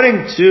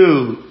according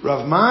to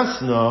Rav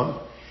Masna,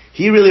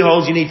 he really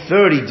holds you need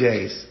 30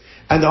 days.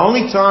 And the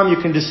only time you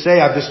can just say,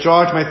 I've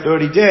discharged my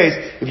 30 days,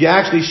 if you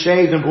actually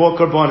shaved and brought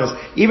Karbonas.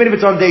 Even if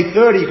it's on day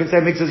 30, you can say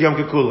Mixas Yom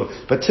Kekula.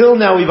 But till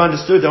now we've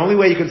understood the only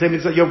way you can say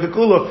Mixas Yom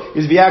Kekula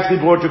is if you actually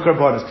brought your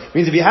Karbonas.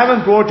 Means if you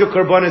haven't brought your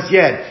Karbonas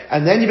yet,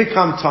 and then you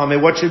become Tameh,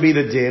 what should be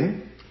the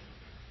din?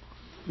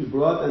 You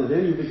brought and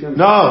then you become...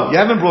 No, you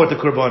haven't brought the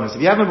Karbonas.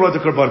 If you haven't brought the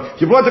Karbonas,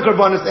 if you brought the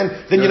Karbonas,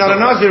 then you're not a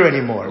Nazir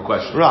anymore. No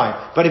question. Right.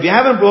 But if you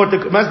haven't brought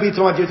the, must be you're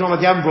talking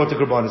about you haven't brought the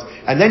Karbonas,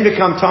 and then you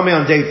become Tameh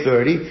on day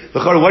 30,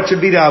 what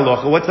should be the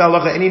halacha? What's the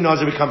halacha? Any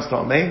Nazir becomes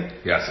Tameh?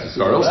 Yes,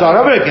 start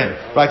over again.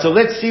 Right, so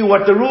let's see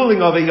what the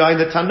ruling of it in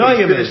the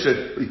Tanoim is.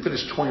 He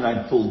finished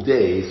 29 full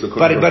days. So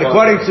but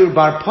according to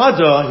Bar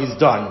Pada, he's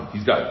done.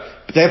 He's done.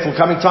 Therefore,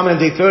 coming Tameh on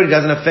day 30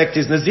 doesn't affect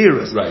his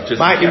Nazirus. Right, just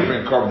can't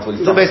bring a carbon until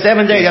he's so by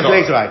 7 days,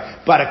 that's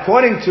right. But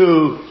according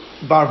to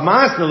Bar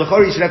Masna,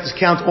 L'chori, you should have to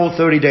count all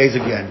 30 days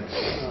again.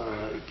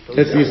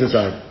 Let's use this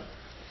side.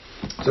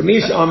 So,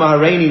 Mish Amar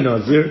Reini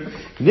Nazir,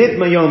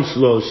 Nitma Yom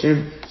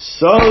Shloshim,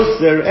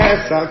 Soser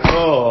Es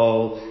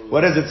HaKol.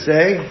 What does it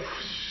say?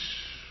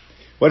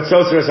 What does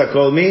Soser Es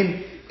HaKol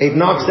mean? It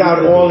knocks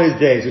out all his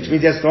days, which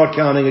means you have to start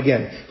counting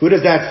again. Who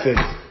does that fit?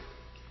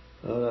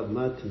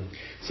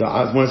 So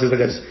one says like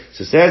this.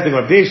 So says the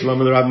Rabbi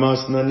Shalom Rav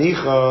Masna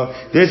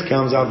Nicha. This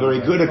comes out very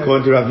good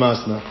according to Rav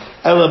Masna.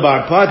 Ela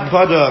Bar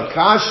Pada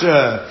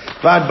Kasha.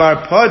 But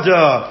Bar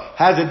Pada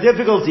has a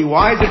difficulty.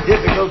 Why is it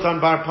difficult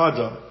on Bar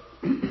Pada?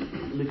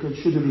 Because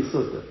it shouldn't be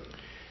Soser.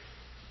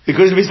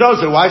 Because it should be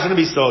Soser. Why shouldn't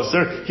it be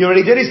Soser? He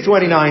already did his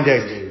 29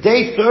 days.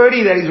 Day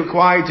 30 that he's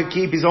required to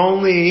keep is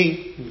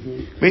only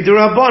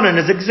Midrabanan,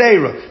 as a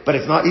Gzeira. But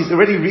it's not. He's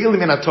already really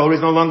Minat Torah.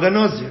 He's no longer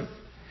Nazir.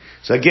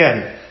 So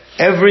again,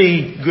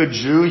 every good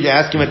Jew, you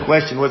ask him a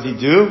question, what does he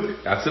do?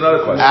 That's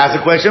another question. Ask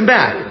a question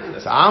back.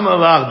 So,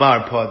 Amalach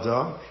Bar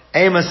Pada,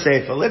 Ema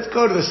Sefer. Let's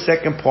go to the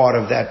second part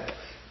of that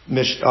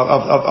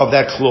of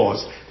that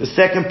clause. The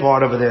second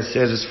part of it there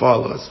says as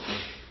follows.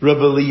 Rabbi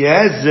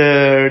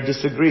Eliezer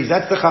disagrees.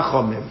 That's the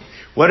Chachomim.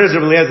 What does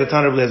Rabbi Eliezer, the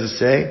Tan Rabbi Eliezer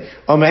say?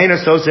 Omeina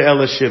Sosa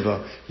Ela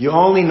Shiva. You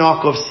only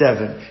knock off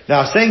 7.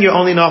 Now, saying you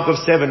only knock off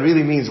 7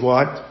 really means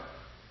what?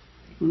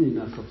 Only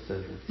knock off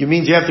 7. You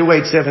means you have to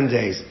wait 7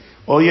 days.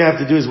 All you have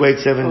to do is wait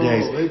 7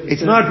 days.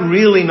 It's not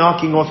really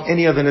knocking off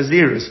any of the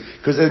Nazirus.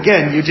 Because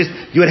again,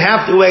 you would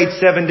have to wait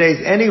 7 days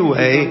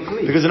anyway,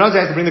 because the Nazir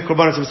has to bring the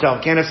Korbanos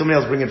himself. Can't have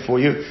somebody else bring it for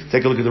you.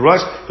 Take a look at the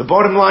Rosh. The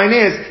bottom line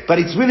is, but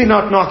it's really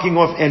not knocking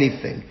off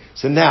anything.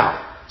 So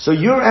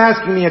you're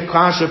asking me a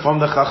kasha from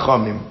the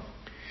Chachamim.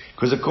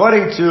 Because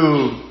according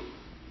to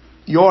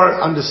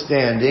your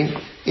understanding,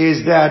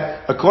 is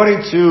that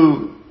according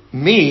to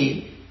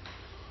me,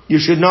 you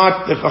should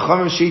not, the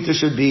Chachamim Shita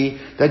should be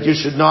that you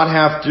should not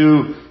have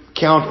to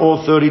count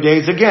all 30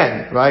 days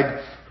again,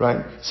 right?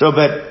 Right? So,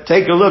 but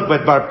take a look,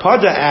 but Bar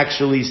Pada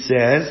actually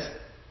says,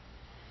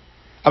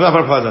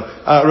 Rabbi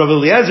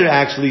Eliezer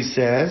actually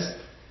says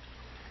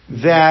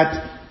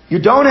that you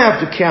don't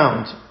have to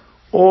count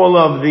all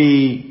of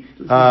the,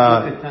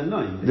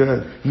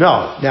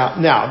 no.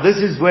 Now, this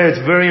is where it's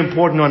very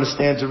important to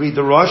understand, to read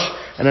the Rosh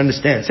and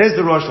understand. It says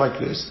the Rosh like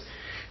this,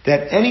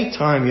 that any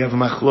time you have a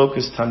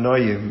machlokas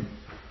tanoim,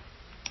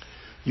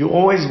 you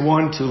always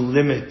want to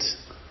limit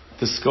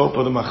the scope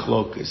of the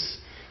machlokas.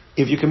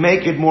 If you can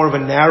make it more of a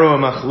narrow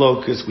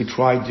machlokas, we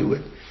try to do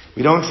it.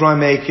 We don't try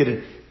and make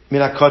it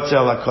min hakotza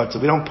el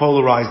hakotza. We don't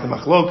polarize the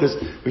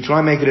machlokas. We try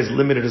and make it as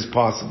limited as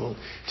possible.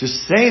 To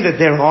say that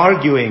they're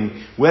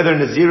arguing whether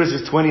Nazirus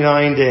is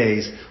 29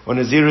 days or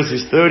Nazirus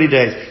is 30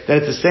 days,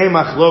 that it's the same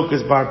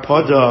machlokas Bar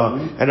Pada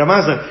and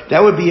Ramazan,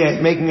 that would be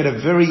making it a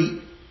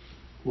very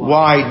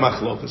wide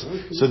machlokas.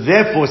 So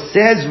therefore,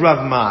 says Rav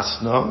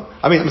Masna,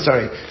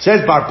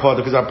 says Bar Pada,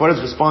 because Bar Pada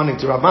is responding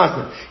to Rav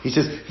Masna. He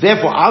says,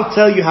 therefore, I'll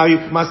tell you how you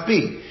must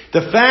be.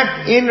 The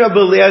fact in Rabbi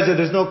Eliezer,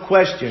 there's no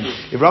question.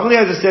 If Rabbi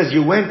Eliezer says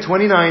you went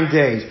 29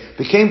 days,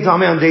 became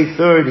Tameh on day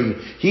 30,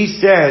 he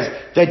says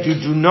that you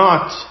do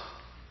not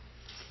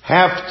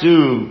have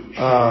to,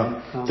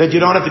 that you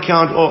don't have to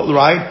count all,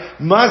 right?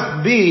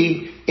 Must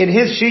be, in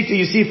his Shita,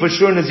 you see for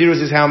sure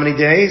Nazirus is how many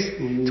days?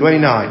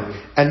 29.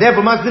 And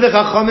therefore must be the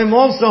Chachamim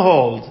also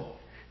hold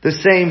the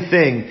same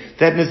thing,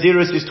 that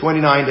Nazirus is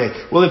 29 days.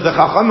 Well, if the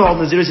Chacham hold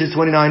Nazirus is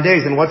 29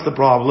 days, then what's the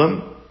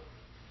problem?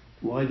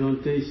 Why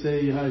don't they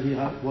say,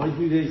 why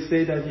do they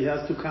say that he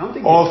has to count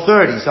again? All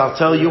 30, so I'll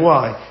tell you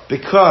why.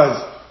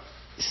 Because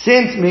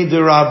since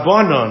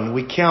Midirabanon,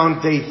 we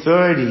count day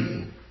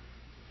 30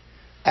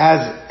 as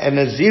a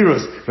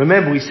Nazirus.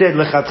 Remember, we said,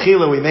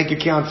 Lechatchila, we make you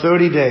count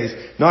 30 days,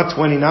 not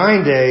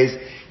 29 days.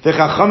 The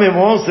Chachamim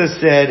also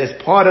said, as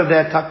part of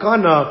that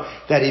takana,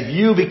 that if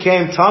you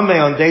became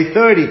Tameh on day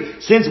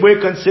 30, since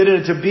we're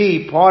considered to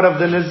be part of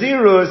the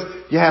Nazirus,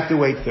 you have to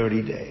wait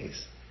 30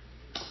 days.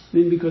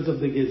 Mean because of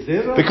the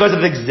Gezerah? Because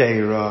of the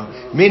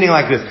Gezerah. Meaning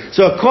like this.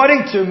 So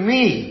according to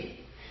me,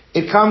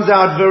 it comes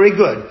out very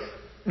good.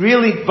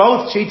 Really,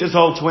 both Shitas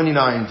hold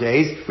 29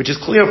 days, which is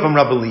clear from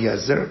Rabbi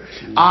Eliezer.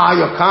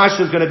 Your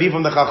kasha is going to be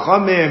from the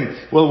Chachamim.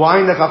 Well, why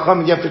in the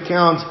Chachamim you have to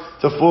count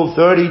the full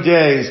 30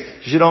 days?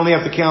 You should only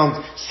have to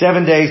count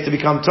 7 days to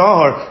become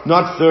Tahor,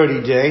 not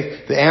 30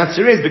 days. The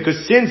answer is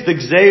because since the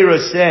Gzeira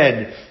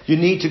said you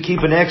need to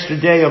keep an extra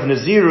day of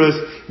Nazirus,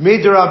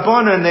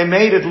 Midrabanan, they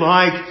made it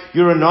like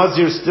you're a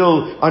Nazir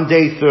still on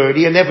day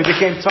 30, and therefore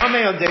became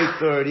Tameh on day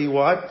 30,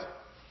 what?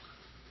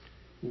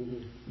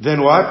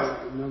 Then what?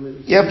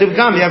 You have to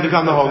become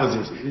the whole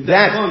Nazir.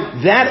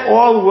 That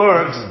all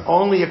works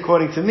only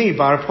according to me,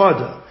 Bar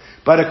Pada.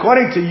 But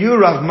according to you,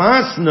 Rav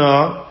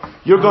Masna,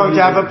 you're going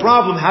to have a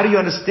problem. How do you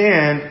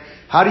understand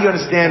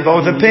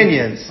both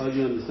opinions? How do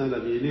you understand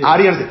that? How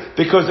do you understand?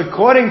 Because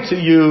according to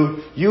you,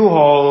 you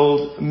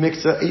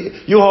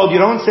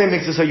don't say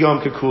Mixas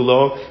Hayom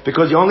Kekulo,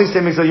 because you only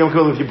say Mixas Hayom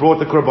Kekulo if you brought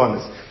the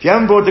Korbanos. If you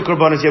haven't brought the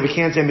Korbanos yet, we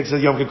can't say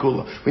Mixas Hayom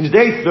Kekulo. When it's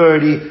day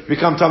 30, you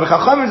become Tameh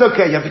Chacham is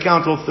okay, you have to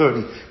count till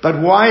 30.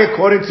 But why,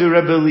 according to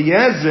Rabbi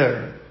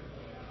Eliezer,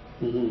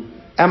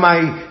 am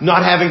I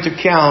not having to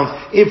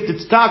count? If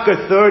it's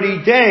taka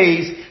 30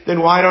 days, then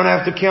why don't I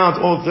have to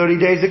count all 30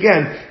 days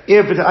again?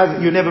 If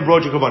you never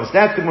brought your Korbanos.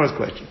 That's the Gemara's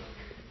question.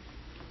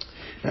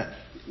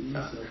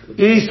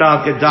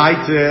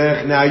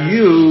 Now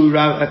you,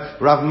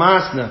 Rav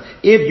Masna,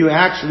 if you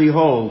actually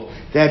hold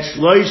that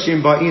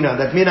Shloishim Ba'ina,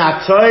 that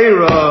Minat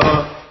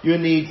Torah, you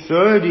need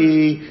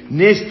 30,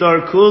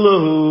 Nistar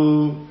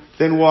Kulahu,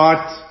 then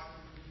what?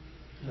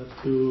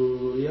 According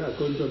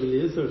to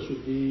Eliezer,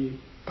 should be...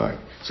 Alright.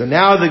 So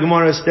now the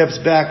Gemara steps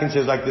back and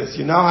says like this.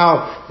 You know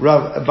how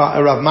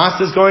Rav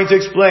Master is going to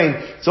explain?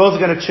 It's also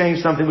going to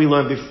change something we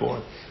learned before.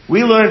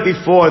 We learned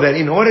before that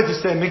in order to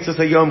say Mitzvah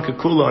Hayom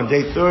Kekula on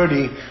day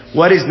 30,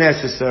 what is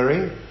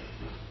necessary?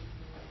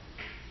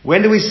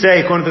 When do we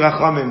say, according to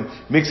Rachamim,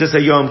 Mitzvah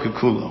Hayom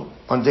Kekula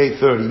on day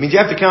 30? It means you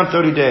have to count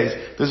 30 days.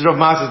 This is Rav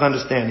Master's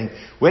understanding.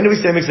 When do we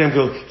say Mitzvah Hayom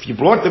Kekula? If you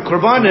brought the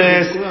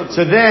Korbanos,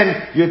 so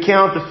then you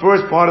count the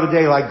first part of the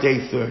day like day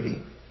 30.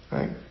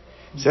 Right?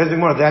 Says the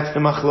Gemara, that's the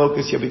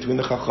machlokas here between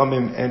the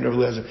Chachamim and Rabbi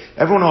Eliezer.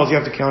 Everyone holds you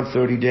have to count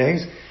 30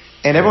 days,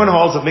 and everyone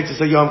holds of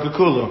Mitzvah Yom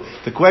Kekulu.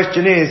 The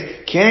question is,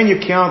 can you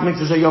count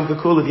Mitzvah Yom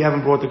Kekulu if you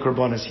haven't brought the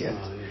Korbanos yet?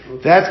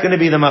 That's going to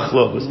be the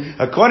machlokas.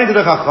 According to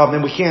the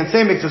Chachamim, we can't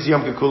say Mitzvah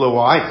Yom Kekulu.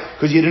 Why?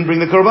 Because you didn't bring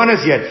the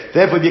Korbanos yet.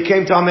 Therefore, if you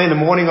came Tameh in the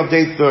morning of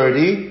day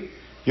 30,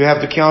 you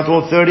have to count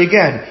all 30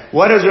 again.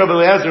 What does Rabbi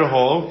Eliezer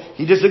hold?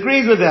 He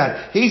disagrees with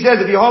that. He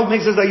says if you hold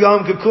Mixas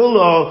Yom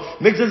Kekulo,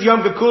 Mixas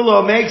Yom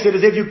Kekulo makes it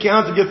as if you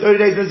counted your 30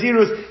 days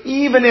Nazirus,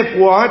 even if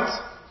what?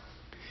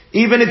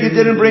 Even if you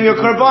didn't bring your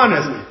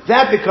Korbanos.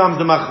 That becomes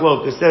the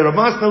machlokas. So Rav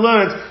Masna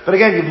learns, but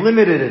again, you've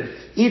limited it.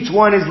 Each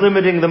one is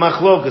limiting the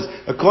machlokas.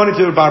 According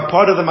to Bar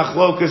part of the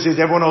machlokas is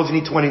everyone holds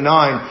you need 29.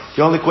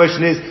 The only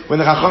question is, when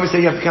the Chachamim say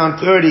you have to count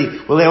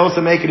 30, will they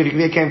also make it if you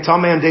became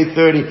Tameh on day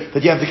 30,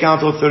 that you have to count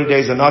all 30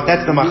 days or not?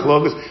 That's the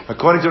machlokas.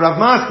 According to Rav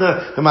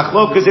Masna, the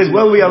machlokas is,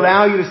 well, we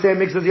allow you to say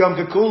Mixas Yom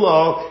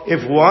Kekulo,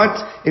 if what?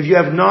 If you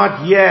have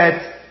not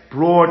yet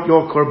brought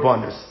your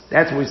Korbanos.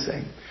 That's what we're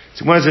saying.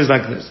 So one says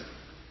like this.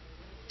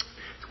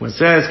 When it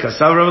says,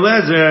 Kasav Rav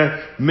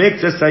Eliezer,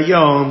 Mixas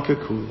Hayom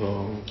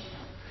Kekulo.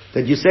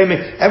 That you say,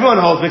 everyone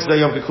holds Mixas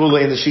Hayom Kekula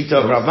in the Shita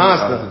of Rav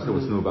Masna.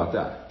 What's new about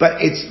that?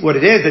 But it's what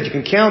it is, that you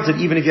can count it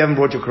even if you haven't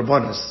brought your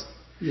Korbanos.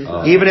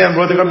 Even if you haven't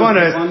brought the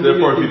Korbanos.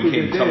 Therefore, if you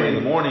became Tameh in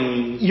the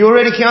morning... You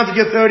already counted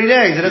your 30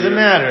 days. It doesn't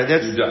matter.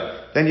 You're done.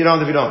 Then you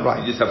don't if you don't. Right.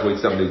 You just have to wait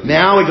 7 days.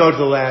 Now we go to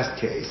the last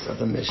case of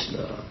the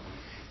Mishnah.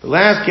 The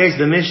last case of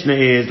the Mishnah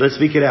is, let's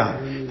speak it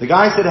out. The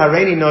guy said,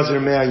 Hareini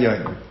Nazir Mea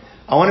Yomi.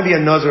 I want to be a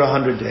Nazir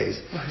 100 days.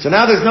 So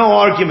now there's no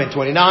argument.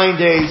 29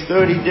 days,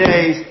 30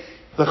 days.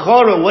 The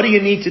Chora, what do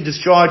you need to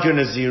discharge your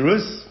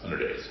Nazirus? 100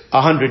 days.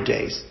 100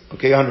 days.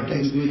 Okay, 100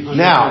 days.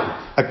 Now,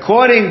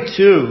 according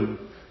to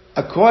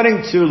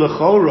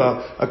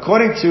L'chora,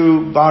 according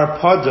to Bar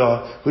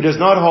Pada, who does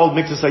not hold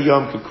Mixas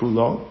Hayom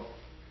Kekulo,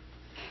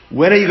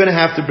 when are you going to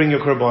have to bring your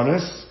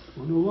Korbanos?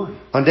 101.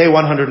 On day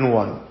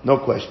 101. No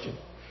question.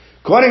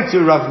 According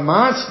to Rav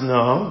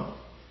Masna,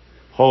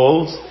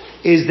 holds,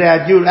 is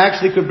that you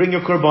actually could bring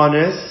your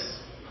Korbanos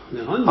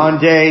on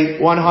day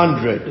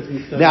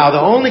 100. Now, the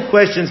only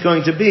question is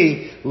going to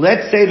be,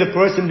 let's say the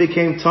person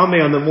became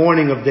Tameh on the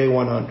morning of day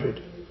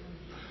 100.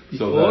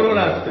 So before or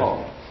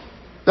after?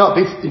 No,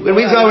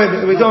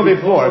 we're going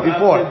before.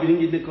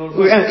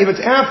 If it's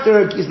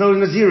after, it's no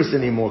Nazirus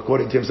anymore,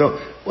 according to him. So,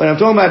 when I'm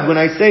talking about, when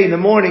I say in the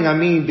morning, I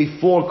mean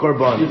before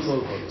Korbanos.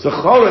 So,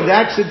 Chora,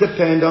 that should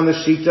depend on the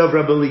Shita of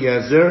Rabbi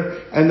Eliezer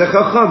and the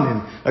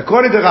Chachamim.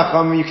 According to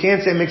Chachamim, you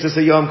can't say Mixas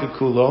Hayom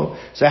Kekulo.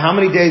 So, how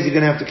many days are you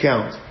going to have to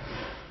count?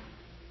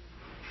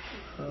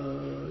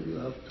 You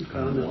have to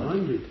count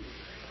 100.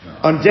 No.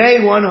 On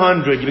day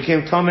 100, you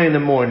became Tameh in the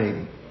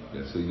morning.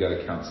 Yeah, so you got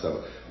to count 7.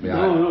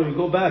 No, you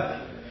go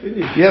back.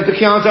 Finish. You have to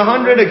count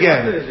 100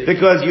 again.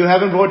 Because you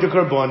haven't brought your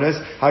Korbanos.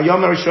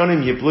 Hayom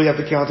HaRishonim Yiplu, you have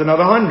to count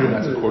another 100. And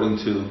that's according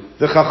to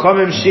the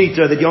Chachamim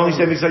Shita, that you only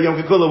say Mixas Hayom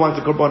Kekulo once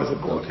the Korbanos are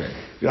brought. Okay.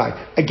 Right.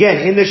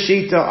 Again, in the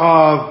Shita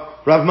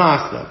of Rav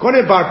Masna.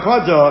 According to Bar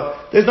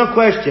Pada, there's no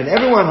question.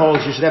 Everyone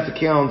holds you should have to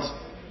count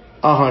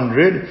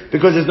 100,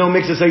 because there's no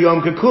Mixas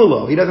Hayom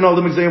Kekulo. He doesn't hold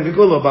the Mixas Hayom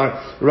Kekulo,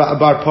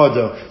 Bar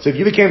Pada. So if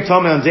you became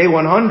Tameh on day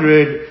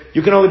 100,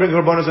 you can only bring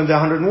Korbanos on day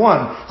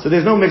 101. So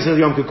there's no Mixas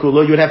Hayom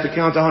Kekulo, you would have to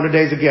count 100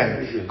 days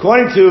again.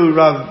 According to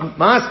Rav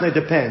Masna, it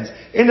depends.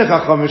 In the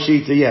Chacham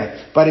Shita, yeah.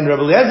 But in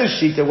Rabbi Eliezer's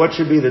Shita, what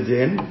should be the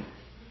din?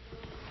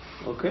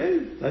 Okay,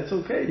 that's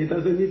okay. He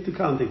doesn't need to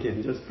count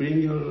again. Just bring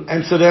your...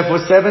 And so therefore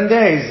 7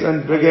 days,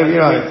 and forgive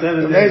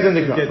 7 days in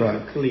the to get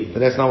right. clean.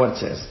 But that's not what it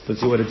says.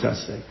 Let's see what it does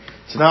say.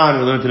 So now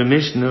we learned in the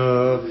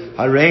Mishnah,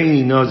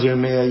 Hareini Nazir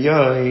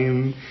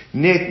Me'ayim,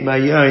 Nit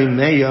Ma'ayim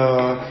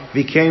Me'ya,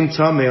 became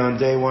Tameh on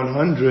day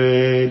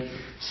 100,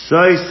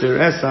 Soiser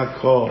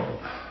Esakol.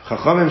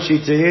 Chachamim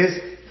Shita is,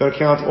 gotta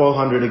count all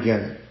 100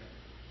 again.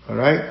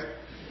 Alright?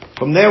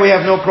 From there we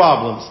have no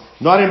problems.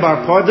 Not in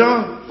Bar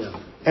Pada,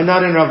 and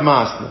not in Rav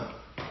Masna.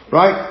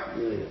 Right?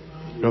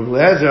 Rabbi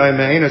Eliezer,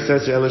 Aymeina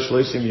says to Elish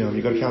Shloshim Yom,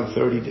 you gotta count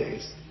 30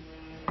 days.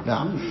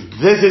 Now,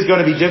 this is going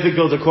to be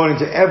difficult according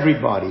to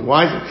everybody.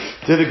 Why is it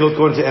difficult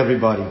according to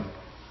everybody?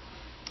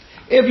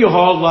 If you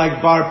hold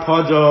like Bar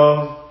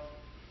Pada,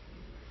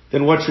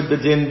 then what should the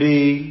din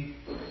be?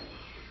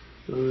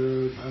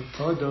 Bar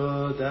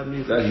Pada, that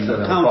means...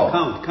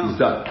 Count. He's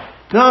done.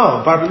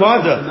 No, Bar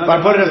Pada.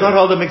 Bar Pada does not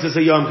hold the Mixas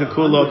Hayom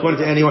Kekulo according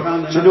to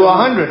anyone. Should do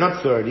 100,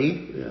 not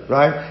 30.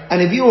 Right?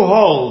 And if you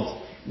hold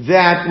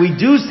that we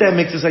do say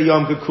Mixas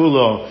Hayom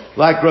Kekulo,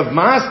 like Rav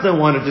Masna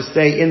wanted to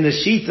stay in the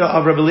Shita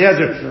of Rabbi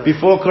Eliezer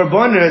before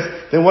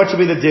Korbanos, then what should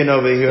be the din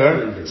over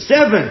here?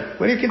 7.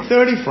 Where do you get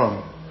 30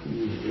 from?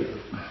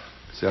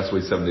 So that's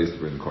wait 7 days to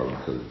bring the Korban.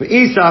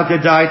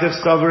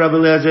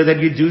 That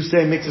you do say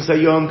Mixas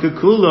Hayom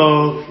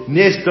Kekulo,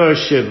 Nistar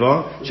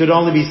Shiva, should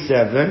only be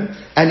 7.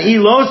 And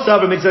Elo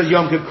Savar Mixas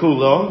Hayom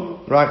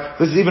Kekulo, right?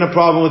 This is even a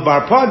problem with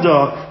Bar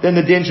Pada, then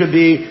the din should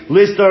be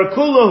Listar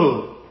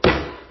Kulahu.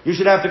 You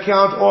should have to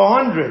count all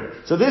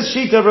 100. So this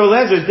sheet of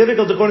Eliezer is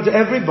difficult according to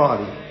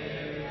everybody.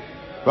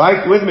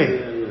 Right? With me?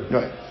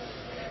 Right.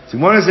 So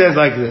one says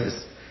like this.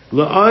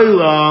 Now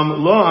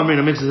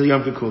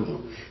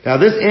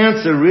this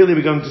answer really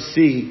we're going to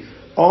see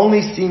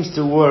only seems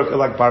to work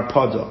like Bar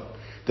Pada.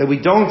 That we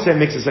don't say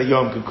Mixas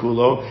Hayom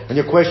Kekulo. And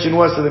your question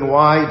was, so then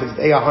why, if it's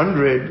day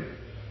 100,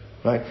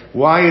 right?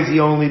 Why is he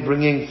only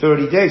bringing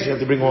 30 days? You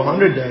have to bring all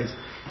 100 days.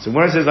 So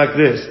when it says like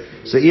this,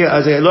 so you should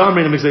have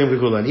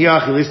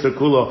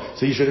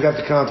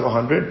to count to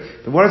 100.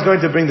 But what it's going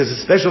to bring, there's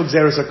a special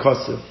Xeris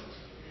HaKosov,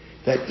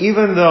 that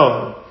even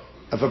though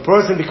if a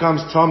person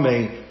becomes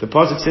Tameh, the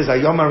pasuk says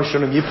Hayom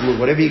HaRishonim Yiplu,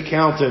 whatever he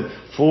counted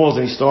falls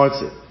and he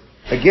starts it.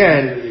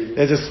 Again,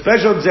 there's a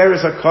special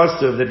Xeris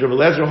HaKosov that Rabbi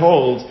Eliezer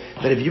holds,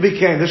 that if you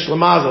became this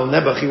Shlamazel,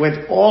 Nebuch, he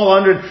went all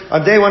 100,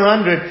 on day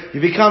 100,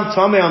 you become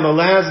Tameh on the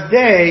last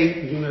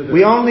day,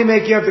 we only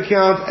make you have to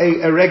count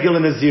a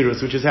regular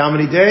Nazirus, which is how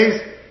many days?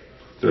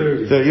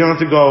 30. So you don't have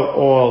to go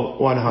all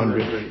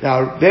 100.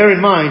 Now, bear in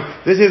mind,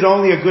 this is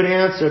only a good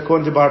answer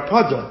according to Bar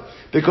Pada,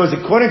 because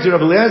according to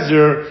Rabbi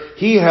Eliezer,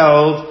 he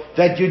held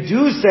that you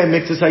do say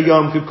Mixas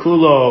Hayom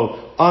Kekulo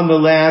on the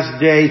last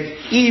day,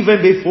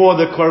 even before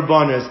the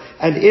Korbanos.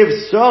 And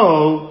if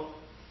so,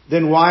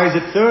 then why is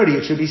it 30?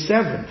 It should be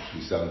 7.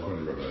 He's 7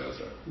 according to Rabbi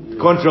Eliezer.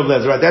 According to Rabbi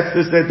Eliezer, right? That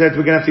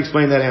we're going to have to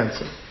explain that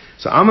answer.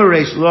 So Amar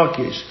Reish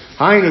Lakish,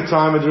 Hainu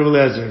time with Rabbi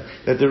Eliezer,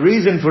 that the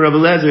reason for Rabbi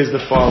Eliezer is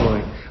the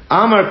following.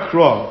 Amar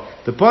Kro,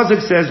 the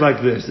pasuk says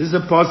like this. This is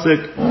a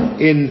pasuk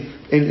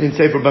in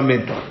Sefer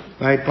Bamidbar,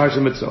 right? Parsha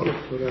Mitzvah.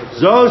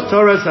 Zos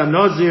Torah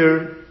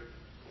Sanozir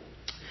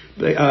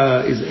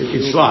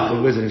is Shlach.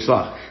 Where is it in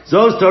Shlach?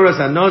 Zos Torah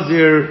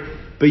Sanozir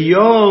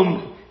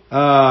b'yom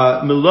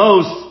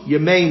Milos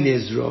Yemei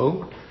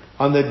Nizro.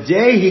 On the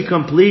day he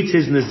completes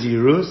his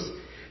Nazirus,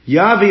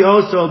 Yavi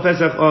also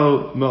Pesach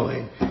O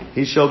Moed.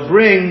 He shall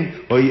bring,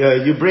 or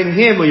you bring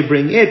him, or you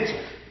bring it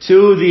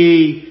to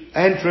the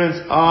entrance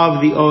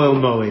of the Oel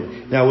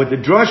Moed. Now, what the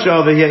drasha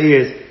over here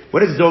is,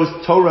 what is those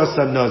Torah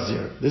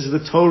Sanozir? This is the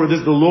Torah, this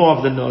is the law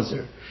of the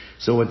Nazir.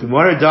 So what the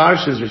Gemara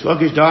Darshans, Rish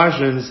Lakish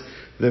Darshans,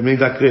 that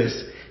means like this,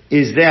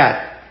 is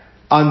that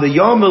on the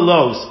Yom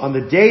Milos, on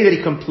the day that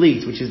he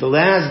completes, which is the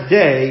last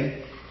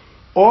day,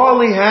 all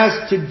he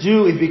has to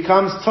do, if he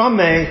becomes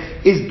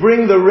Tameh, is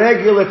bring the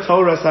regular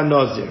Torah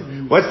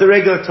Sanozir. What's the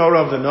regular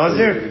Torah of the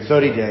Nazir?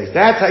 30 days.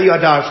 That's how you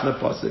adash the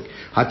pasuk.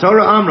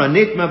 HaTorah Amra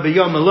Nitma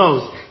b'Yom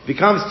Alos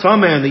becomes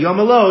Tomei in the Yom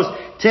Alos.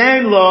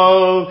 Ten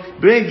lo,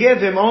 give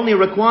him only a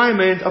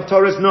requirement of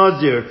Torah's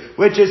Nazir,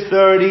 which is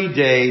 30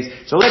 days.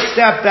 So let's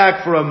step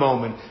back for a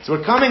moment. So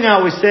we're coming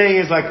out, we're saying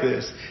is like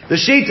this. The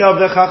sheet of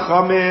the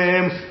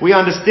Chachamim, we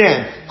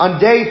understand. On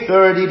day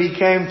 30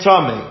 became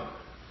Tomei.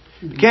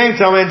 Became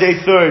Tomei on day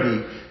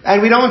 30.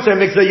 And we don't say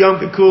Mikzeh Yom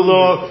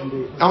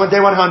Kikulo on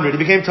day 100. He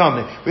became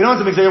Tomei. We don't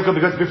say Mikzeh Yom Kikulo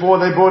because before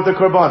they brought the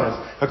Korbanos.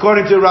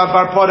 According to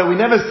Rabbi Potter, we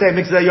never say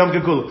Mikzeh Yom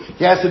Kikulo.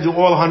 He has to do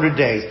all 100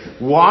 days.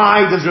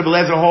 Why does Rabbi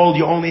Lezer hold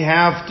you only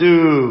have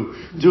to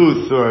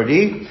do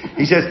 30?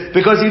 He says,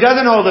 because he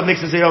doesn't hold the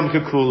Mikzeh Yom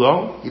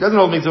Kikulo. He doesn't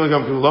hold Mikzeh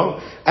Yom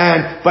Kikulo.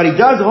 But he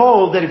does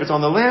hold that if it's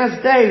on the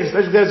last day,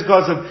 especially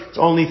because it's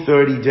only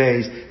 30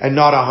 days and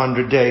not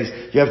 100 days,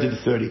 you have to do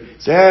 30.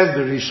 Says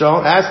the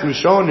Rishon, ask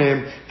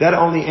Rishonim, that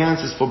only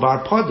answers for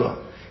Bar Pada.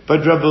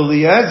 But Rabbi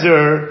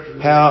Eliezer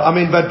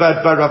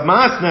but Rav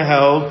Masna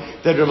held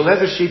that Rabbi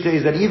Eliezer's shita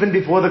is that even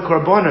before the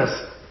Korbanos,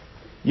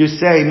 you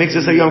say,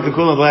 Mikzeh Yom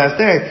Kikulo on the last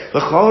day,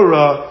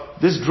 L'chora,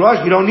 this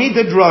drush, you don't need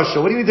the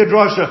drasha. What do you need the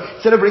drasha?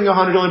 Instead of bringing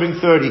 100, you only bring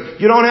 30.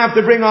 You don't have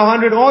to bring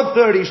 100 or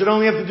 30. You should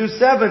only have to do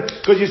 7,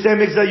 because you say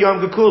Mikzeh Yom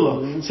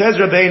Kikulo. Says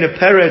Rabbeinu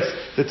Peretz,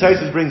 the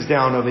Taisus brings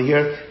down over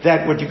here,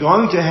 that what you're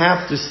going to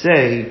have to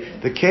say,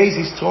 the case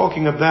he's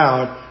talking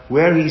about,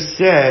 where he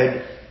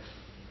said,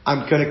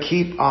 I'm going to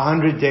keep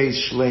 100 days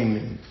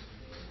shleimin.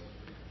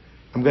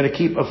 I'm going to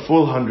keep a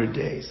full 100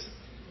 days.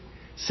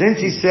 Since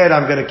he said,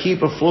 I'm going to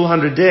keep a full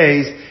 100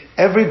 days,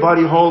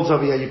 everybody holds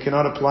over here, you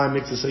cannot apply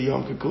Mikzeh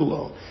Yom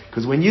Kikulo.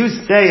 Because when you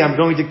say, I'm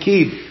going to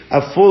keep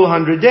a full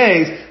 100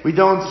 days, we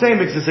don't say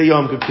Mikzeh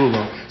Yom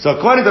Kikulo. So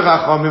according to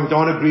Chachamim, we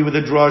don't agree with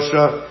the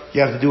drasha,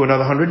 you have to do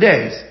another 100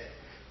 days.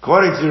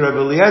 According to Rabbi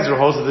Eliezer,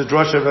 holds of the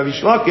drasha of Rabbi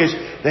Shlokish,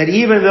 that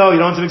even though you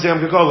don't say Mikzeh Yom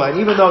Kikulo, and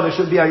even though there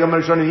should be a Yom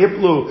Rishon and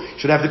Yiplu,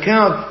 should have to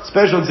count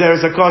special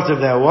Xeris HaKotzev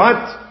there.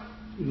 What?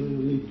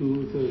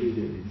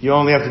 You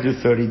only have to do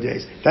 30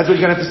 days. That's what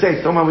you're going to have to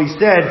say. Someone we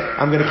said,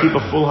 I'm going to keep a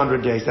full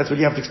 100 days. That's what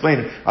you have to explain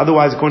it.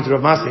 Otherwise, according to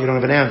Rav Masa, you don't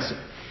have an answer.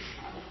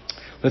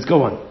 Let's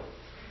go on.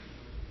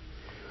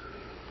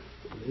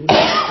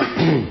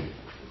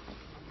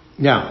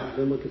 Now,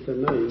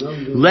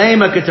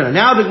 Lema Ketana.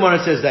 Now the Gemara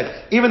says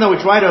that even though we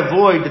try to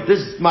avoid that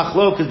this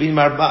machlok is being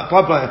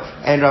Papa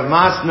and Rav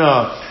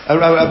Masna,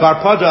 Bar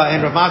Pada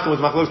and Rav Masna was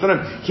machlok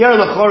Tanaim. Here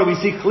L'chora we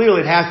see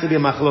clearly it has to be a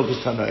machlok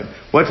Tanaim.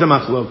 What's the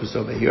machlok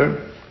over here?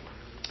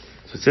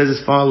 So it says as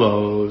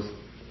follows.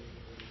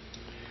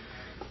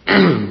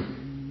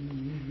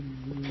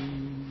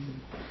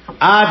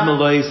 Ad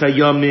Malois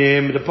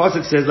Hayomim. The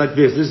pasuk says like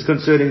this. This is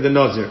concerning the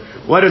Nazir.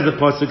 What does the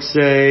pasuk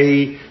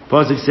say?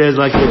 Pasuk says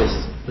like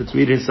this. Let's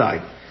read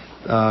inside.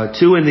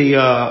 2 in the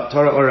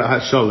Torah or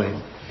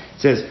HaSholem.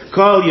 It says,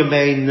 Kol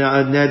Yemei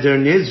Neder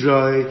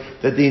Nizroi,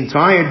 that the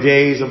entire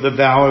days of the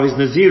vow of his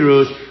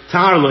Nazirus,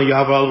 Tar Lo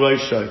Yaval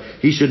Roshoi.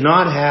 He should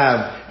not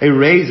have a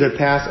razor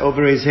pass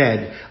over his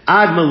head.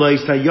 Ad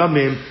Malois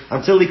Hayomim,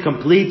 until he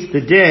completes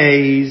the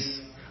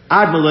days.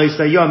 Ad Malois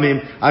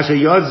Hayomim, Asher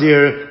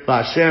Yozir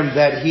LaHashem,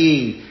 that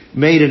he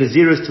made a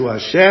Nazirus to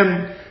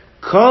Hashem.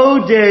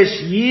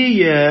 Kodesh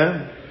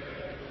Yiyeh,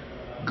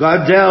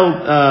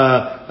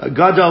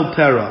 Gadol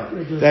Pera,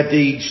 that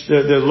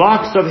the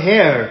locks of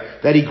hair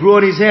that he grew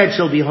on his head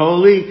shall be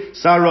holy,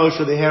 Sarosh,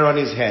 the hair on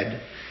his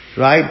head.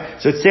 Right?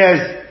 So it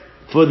says,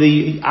 for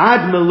the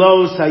Ad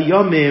Melos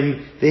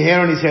Hayomim, the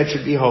hair on his head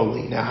should be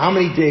holy. Now, how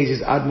many days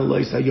is Ad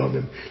Melos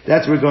Hayomim?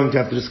 That's what we're going to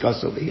have to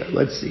discuss over here.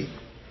 Let's see.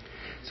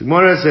 So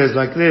Gemara says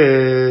like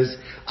this,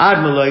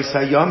 Ad Melos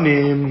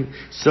Hayomim.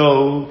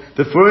 So,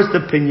 the first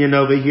opinion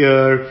over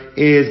here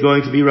is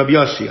going to be Rabbi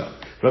Yoshia.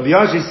 Rabbi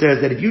Yoshi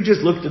says that if you just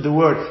looked at the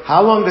word,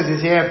 how long does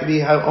his hair have to be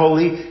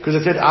holy? Because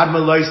it said Ad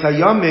Melos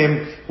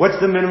Hayomim. What's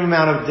the minimum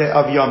amount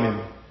of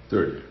Yomim?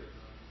 30.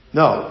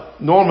 No.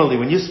 Normally,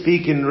 when you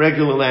speak in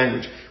regular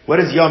language,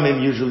 what is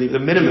Yomim usually? The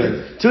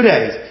minimum. 2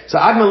 days. So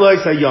Ad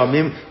Melos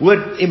Hayomim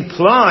would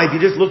imply, if you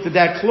just looked at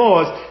that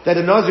clause, that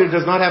a Nazir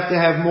does not have to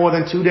have more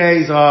than 2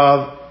 days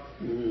of,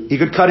 he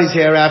could cut his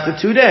hair after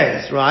 2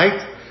 days,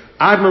 right?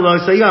 Ad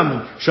Melos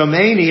Hayomim.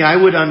 Shomeini, I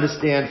would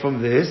understand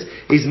from this,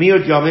 is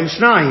Miut Yomim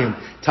Shnayim.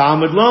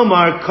 Talmud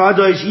Lomar,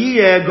 Kadosh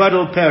Yiyeh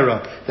Gadol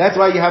Pera. That's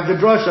why you have the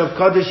drush of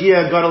Kadosh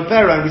Yiyeh Gadol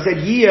Pera. And we said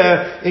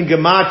Yiyeh in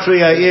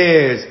Gematria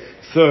is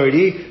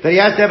 30, that he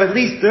has to have at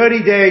least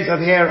 30 days of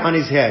hair on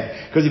his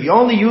head. Because if you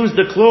only use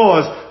the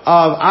clause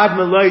of Ad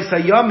Melos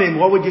Hayomim,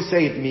 what would you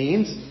say it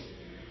means?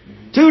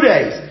 2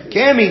 days.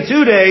 Can't mean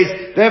 2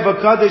 days. Therefore,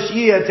 Kadosh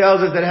Yiyeh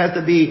tells us that it has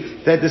to be,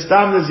 that the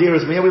Stam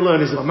Nazirus, here we learn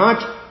is how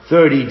much?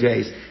 30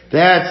 days.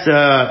 That's,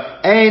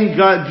 Ein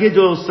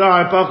Gidul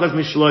Sar Pachas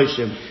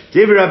Mishloishim.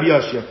 Divrei Rabbi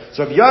Yoshia.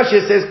 So Rabbi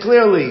Yoshia says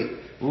clearly,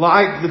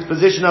 like the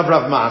position of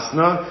Rav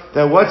Masna,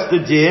 that what's the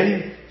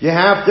din? You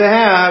have to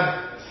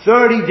have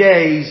 30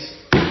 days.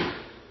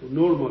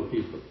 Normal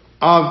people.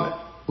 Of,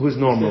 who's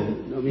normal?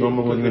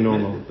 Normal, what do you mean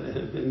normal?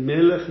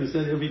 Melech, he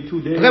said every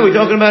 2 days. Okay, we're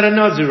talking about a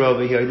Nazir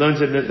over here. He learns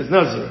that it's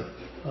Nazir.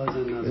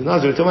 It's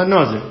Nazir, we're talking about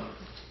Nazir.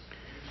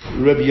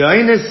 Rabbi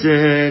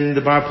Yonason,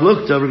 the Bar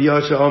Plukta, Rabbi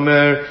Yosha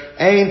Omer,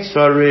 Ein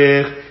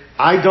Tzarich,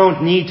 I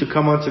don't need to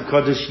come onto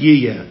Kodesh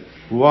Yiyeh.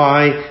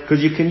 Why?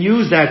 Because you can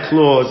use that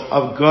clause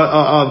of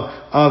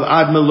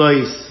Ad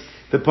Melois,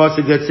 the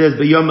pasuk that says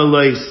B'Yom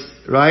Melois,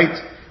 right?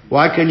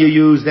 Why can you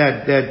use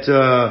that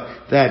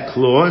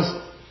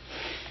clause?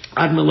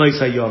 Ad Melois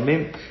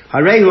Hayomim.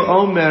 Harehu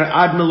Omer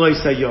Ad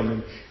Melois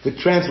Hayomim. The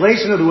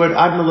translation of the word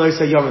Ad Melois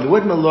Hayomim, the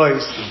word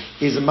Melois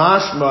is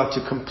mashma,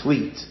 to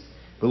complete.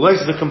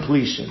 Melois is a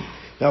completion.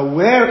 Now,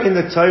 where in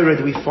the Torah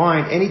do we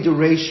find any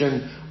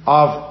duration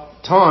of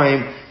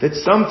time that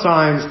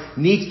sometimes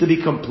needs to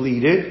be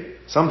completed,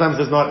 sometimes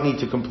does not need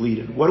to complete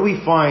it? What do we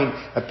find?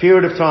 A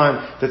period of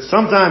time that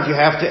sometimes you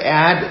have to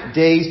add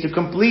days to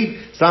complete,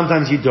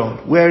 sometimes you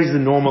don't. Where is the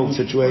normal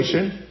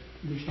situation?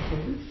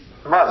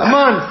 A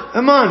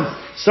month.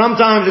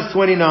 Sometimes it's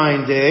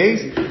 29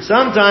 days.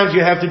 Sometimes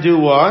you have to do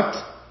what?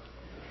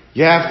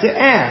 You have to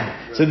add.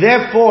 So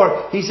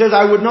therefore, he says,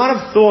 I would not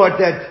have thought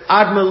that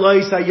Ad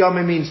Melois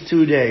Hayomim means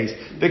 2 days.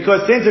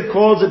 Because since it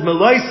calls it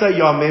Melois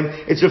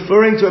Hayomim, it's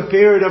referring to a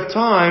period of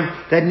time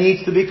that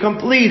needs to be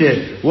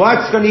completed.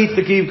 What needs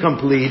to be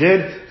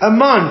completed? A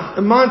month.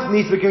 A month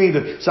needs to be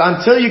completed. So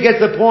until you get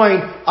to the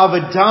point of a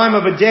time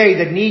of a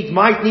day that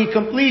might need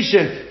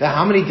completion, then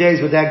how many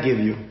days would that give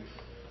you?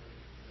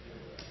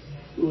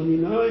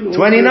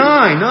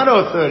 29, not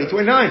 30.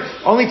 29.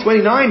 Only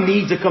 29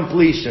 needs a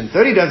completion.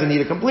 30 doesn't need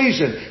a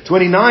completion.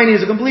 29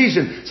 is a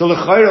completion. So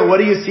l'chayra, what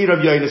do you see Rav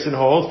Yonason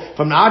hold?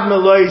 From Ad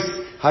Melois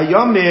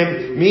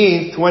Hayomim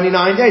means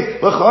 29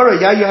 days. L'chayra,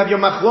 yeah, you have your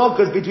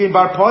machlokas between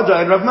Bar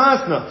Pada and Rav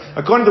Masna.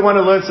 According to one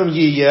who learns from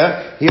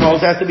Yiyeh, he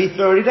holds it has to be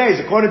 30 days.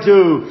 According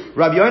to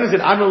Rav Yonason,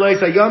 Ad Melois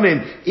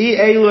Hayomim,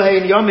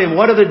 I-Eluhein Yomim,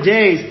 what are the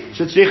days?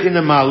 Shetzrichin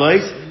the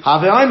Malois,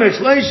 Have'aymer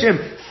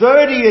Shleishim.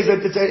 30 is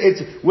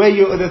it's where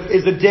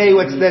is the day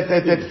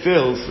that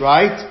fills,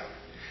 right?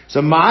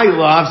 So my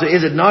love, so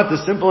is it not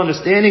the simple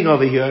understanding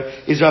over here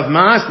is Rav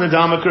Masna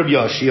Damak Rav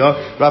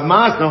Yoshia. Rav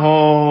Masna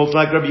holds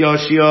like Rav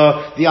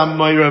Yoshia, the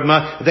Amoyra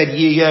that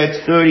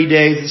it's 30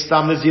 days, the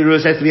Stam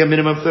Nazirus has to be a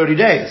minimum of 30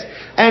 days.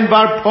 And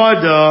Bar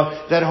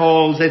Pada that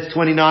holds it's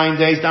 29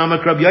 days,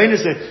 Damak Rav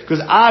Yonason,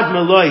 because Ad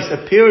Melois,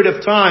 a period of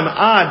time,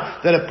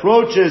 Ad, that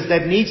approaches,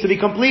 that needs to be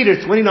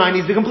completed, 29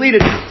 needs to be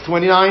completed,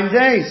 29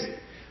 days.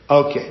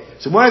 Okay,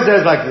 so Gemara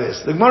says like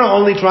this. The Gemara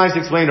only tries to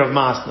explain Rav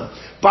Masna.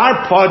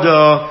 Bar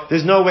Pada,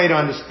 there's no way to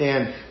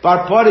understand.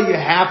 Bar Pada, you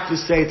have to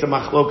say it's a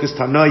machlokas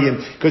tanoim,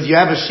 because you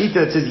have a shita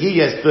that says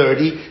Yiyeh is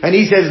 30, and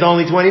he says it's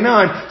only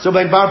 29. So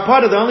by Bar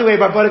Pada, the only way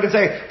Bar Pada can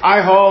say, I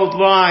hold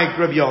like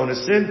Rav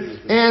Yonason,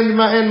 and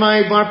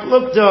my Bar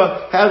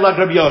Plukta held like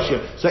Rav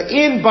Yoshia. So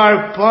in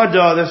Bar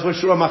Pada, that's for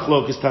sure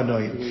machlokas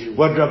tanoim.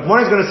 What Rav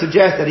Mora is going to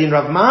suggest that in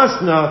Rav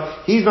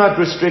Masna, he's not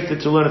restricted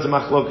to learn it's a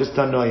machlokas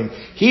tanoim.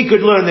 He could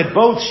learn that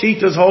both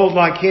shitas hold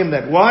like him,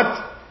 that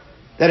what?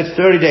 That it's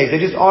 30 days. They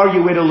just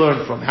argue where to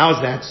learn from.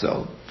 How's that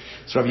so?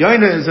 So Rav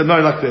Yoina is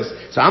another like this.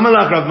 So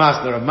Amalach Rav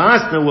Masna. Rav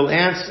Masna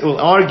will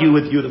argue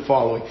with you the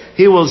following.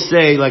 He will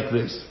say like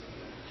this.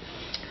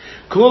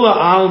 Kula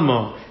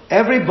Alma.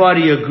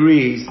 Everybody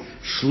agrees.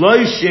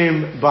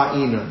 Shloishim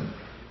Ba'inan.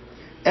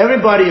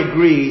 Everybody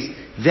agrees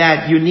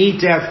that you need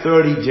to have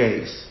 30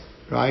 days.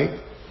 Right?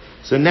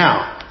 So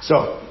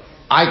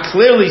I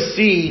clearly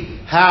see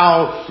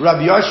how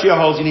Rabbi Yoshia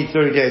holds you need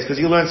 30 days, because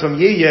he learns from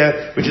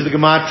Yiyeh, which is the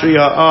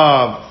gematria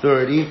of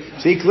 30,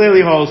 so he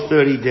clearly holds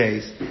 30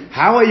 days.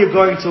 How are you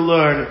going to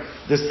learn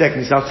this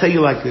technique? I'll tell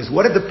you like this.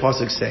 What did the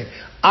pasuk say?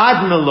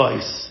 Ad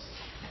Melois.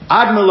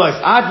 Ad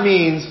Melois. Ad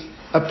means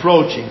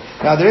approaching.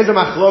 Now there is a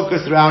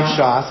machlokas throughout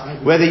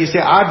Shas, whether you say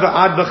Ad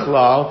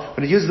B'chlal,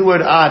 when it uses the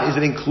word Ad, is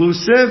it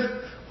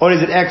inclusive or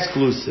is it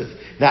exclusive?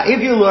 Now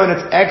if you learn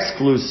it's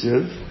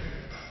exclusive,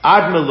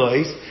 Ad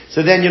Melois,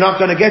 so then you're not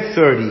going to get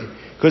 30,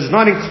 because it's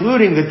not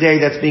including the day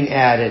that's being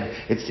added.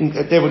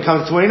 There would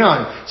come to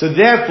 29. So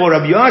therefore,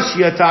 Rabbi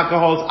Yoshia Taka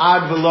holds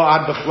Ad V'lo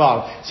Ad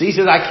B'chlal. So he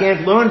says, I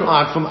can't learn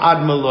Ad from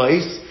Ad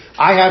Melois.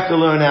 I have to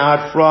learn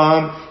Ad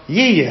from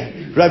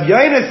Yiyeh. Rabbi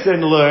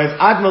Yonason learns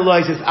Ad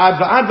Melois is Ad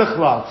V'ad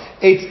B'chlal.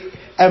 It's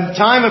a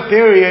time, a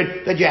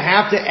period that you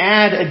have to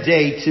add a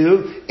day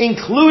to,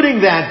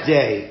 including that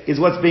day, is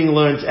what's being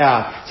learned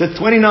out. So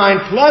 29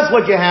 plus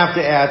what you have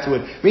to add to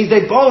it means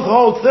they both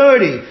hold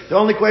 30. The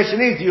only question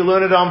is, do you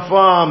learn it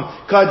from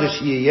Kadosh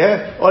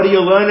Yiyeh, or do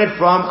you learn it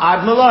from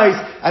Ad Melois?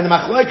 And the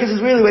machlokes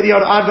is really whether you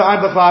have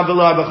Ad B'chal, Ad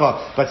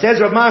B'chal. But says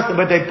Rav Masna,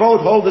 but they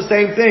both hold the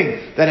same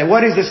thing. That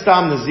what is the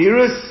Stam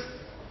Nazirus?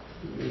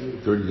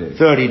 30 days.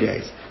 30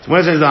 days. So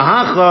when it says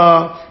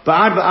Ahacha,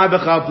 Ba'ad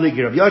B'chal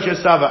Pligir, Rav Yoshia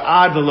Sava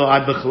Ad V'lo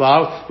Ad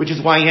B'chlal, which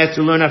is why he has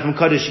to learn that from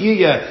Kadosh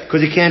Yiyeh,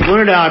 because he can't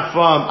learn it out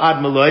from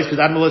Ad Melois, because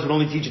Ad Melois would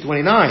only teach you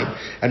 29.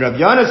 And Rav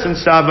Yonason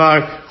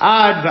Savar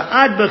Ad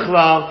V'ad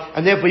B'chlal,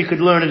 and therefore you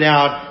could learn it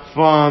out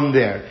from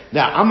there.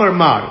 Now, Amar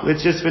Mar,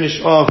 let's just finish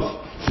off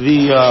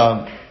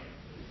the,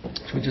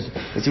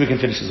 let's see if we can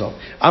finish this off.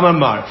 Amar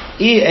Mar.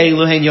 We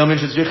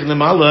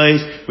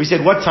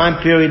said, what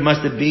time period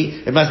must it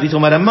be? It must be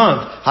talking about a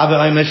month.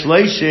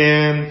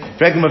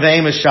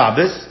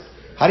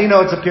 How do you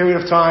know it's a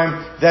period of time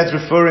that's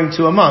referring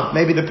to a month?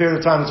 Maybe the period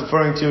of time it's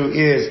referring to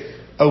is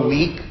a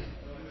week,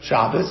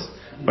 Shabbos.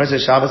 When it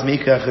says Shabbos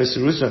Mikra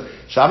Chesurusa,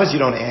 Shabbos you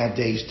don't add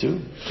days to.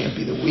 It can't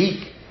be the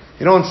week.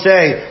 You don't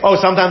say,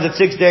 oh, sometimes it's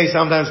 6 days,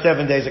 sometimes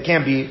 7 days. It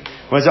can't be.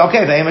 When it says,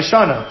 okay, V'hem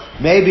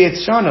Shana. Maybe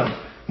it's Shana.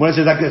 When it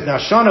says like this, now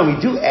Shana we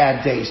do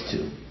add days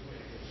to.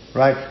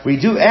 Right? We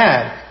do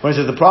add. When it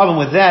says the problem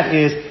with that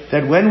is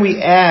that when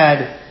we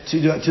add to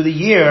the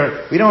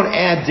year, we don't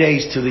add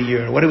days to the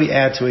year. What do we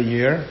add to a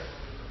year?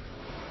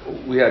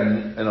 We add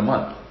in a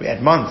month. We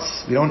add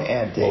months. We don't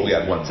add days. Well, we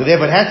add 1 month. So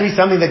therefore it has to be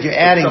something that you're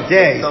adding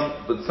days.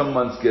 But some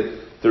months get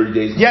 30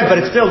 days. Yeah, but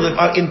it's still,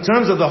 in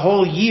terms of the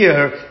whole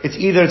year, it's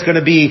going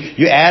to be,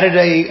 you added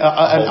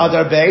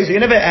another days, or you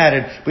never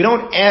added. We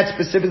don't add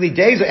specifically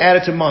days or add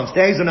it to months.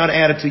 Days are not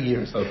added to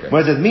years. Okay.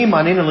 Whereas it means,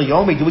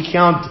 Yomi, do we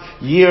count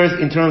years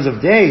in terms of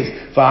days?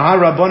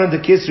 Rabbanan de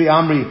Kisri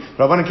Amri.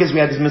 Rabbanan Kisri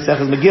had this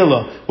Maseches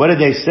Megillah. What did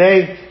they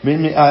say?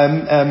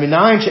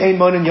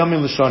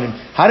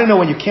 How do you know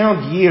when you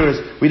count years,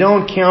 we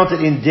don't count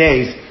it in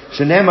days? It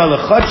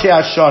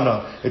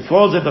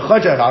falls at the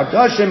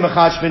chadshim.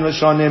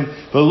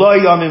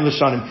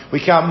 We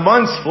count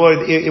months for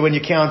it when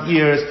you count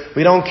years.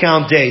 We don't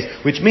count days.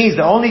 Which means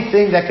the only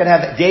thing that can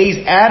have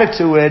days added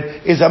to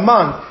it is a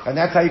month. And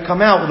that's how you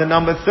come out with the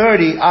number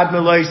 30. Ad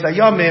Meloi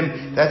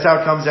Sayomim. That's how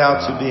it comes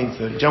out to being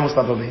 30. John will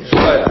stop over here.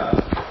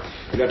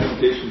 I got an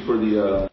invitation for the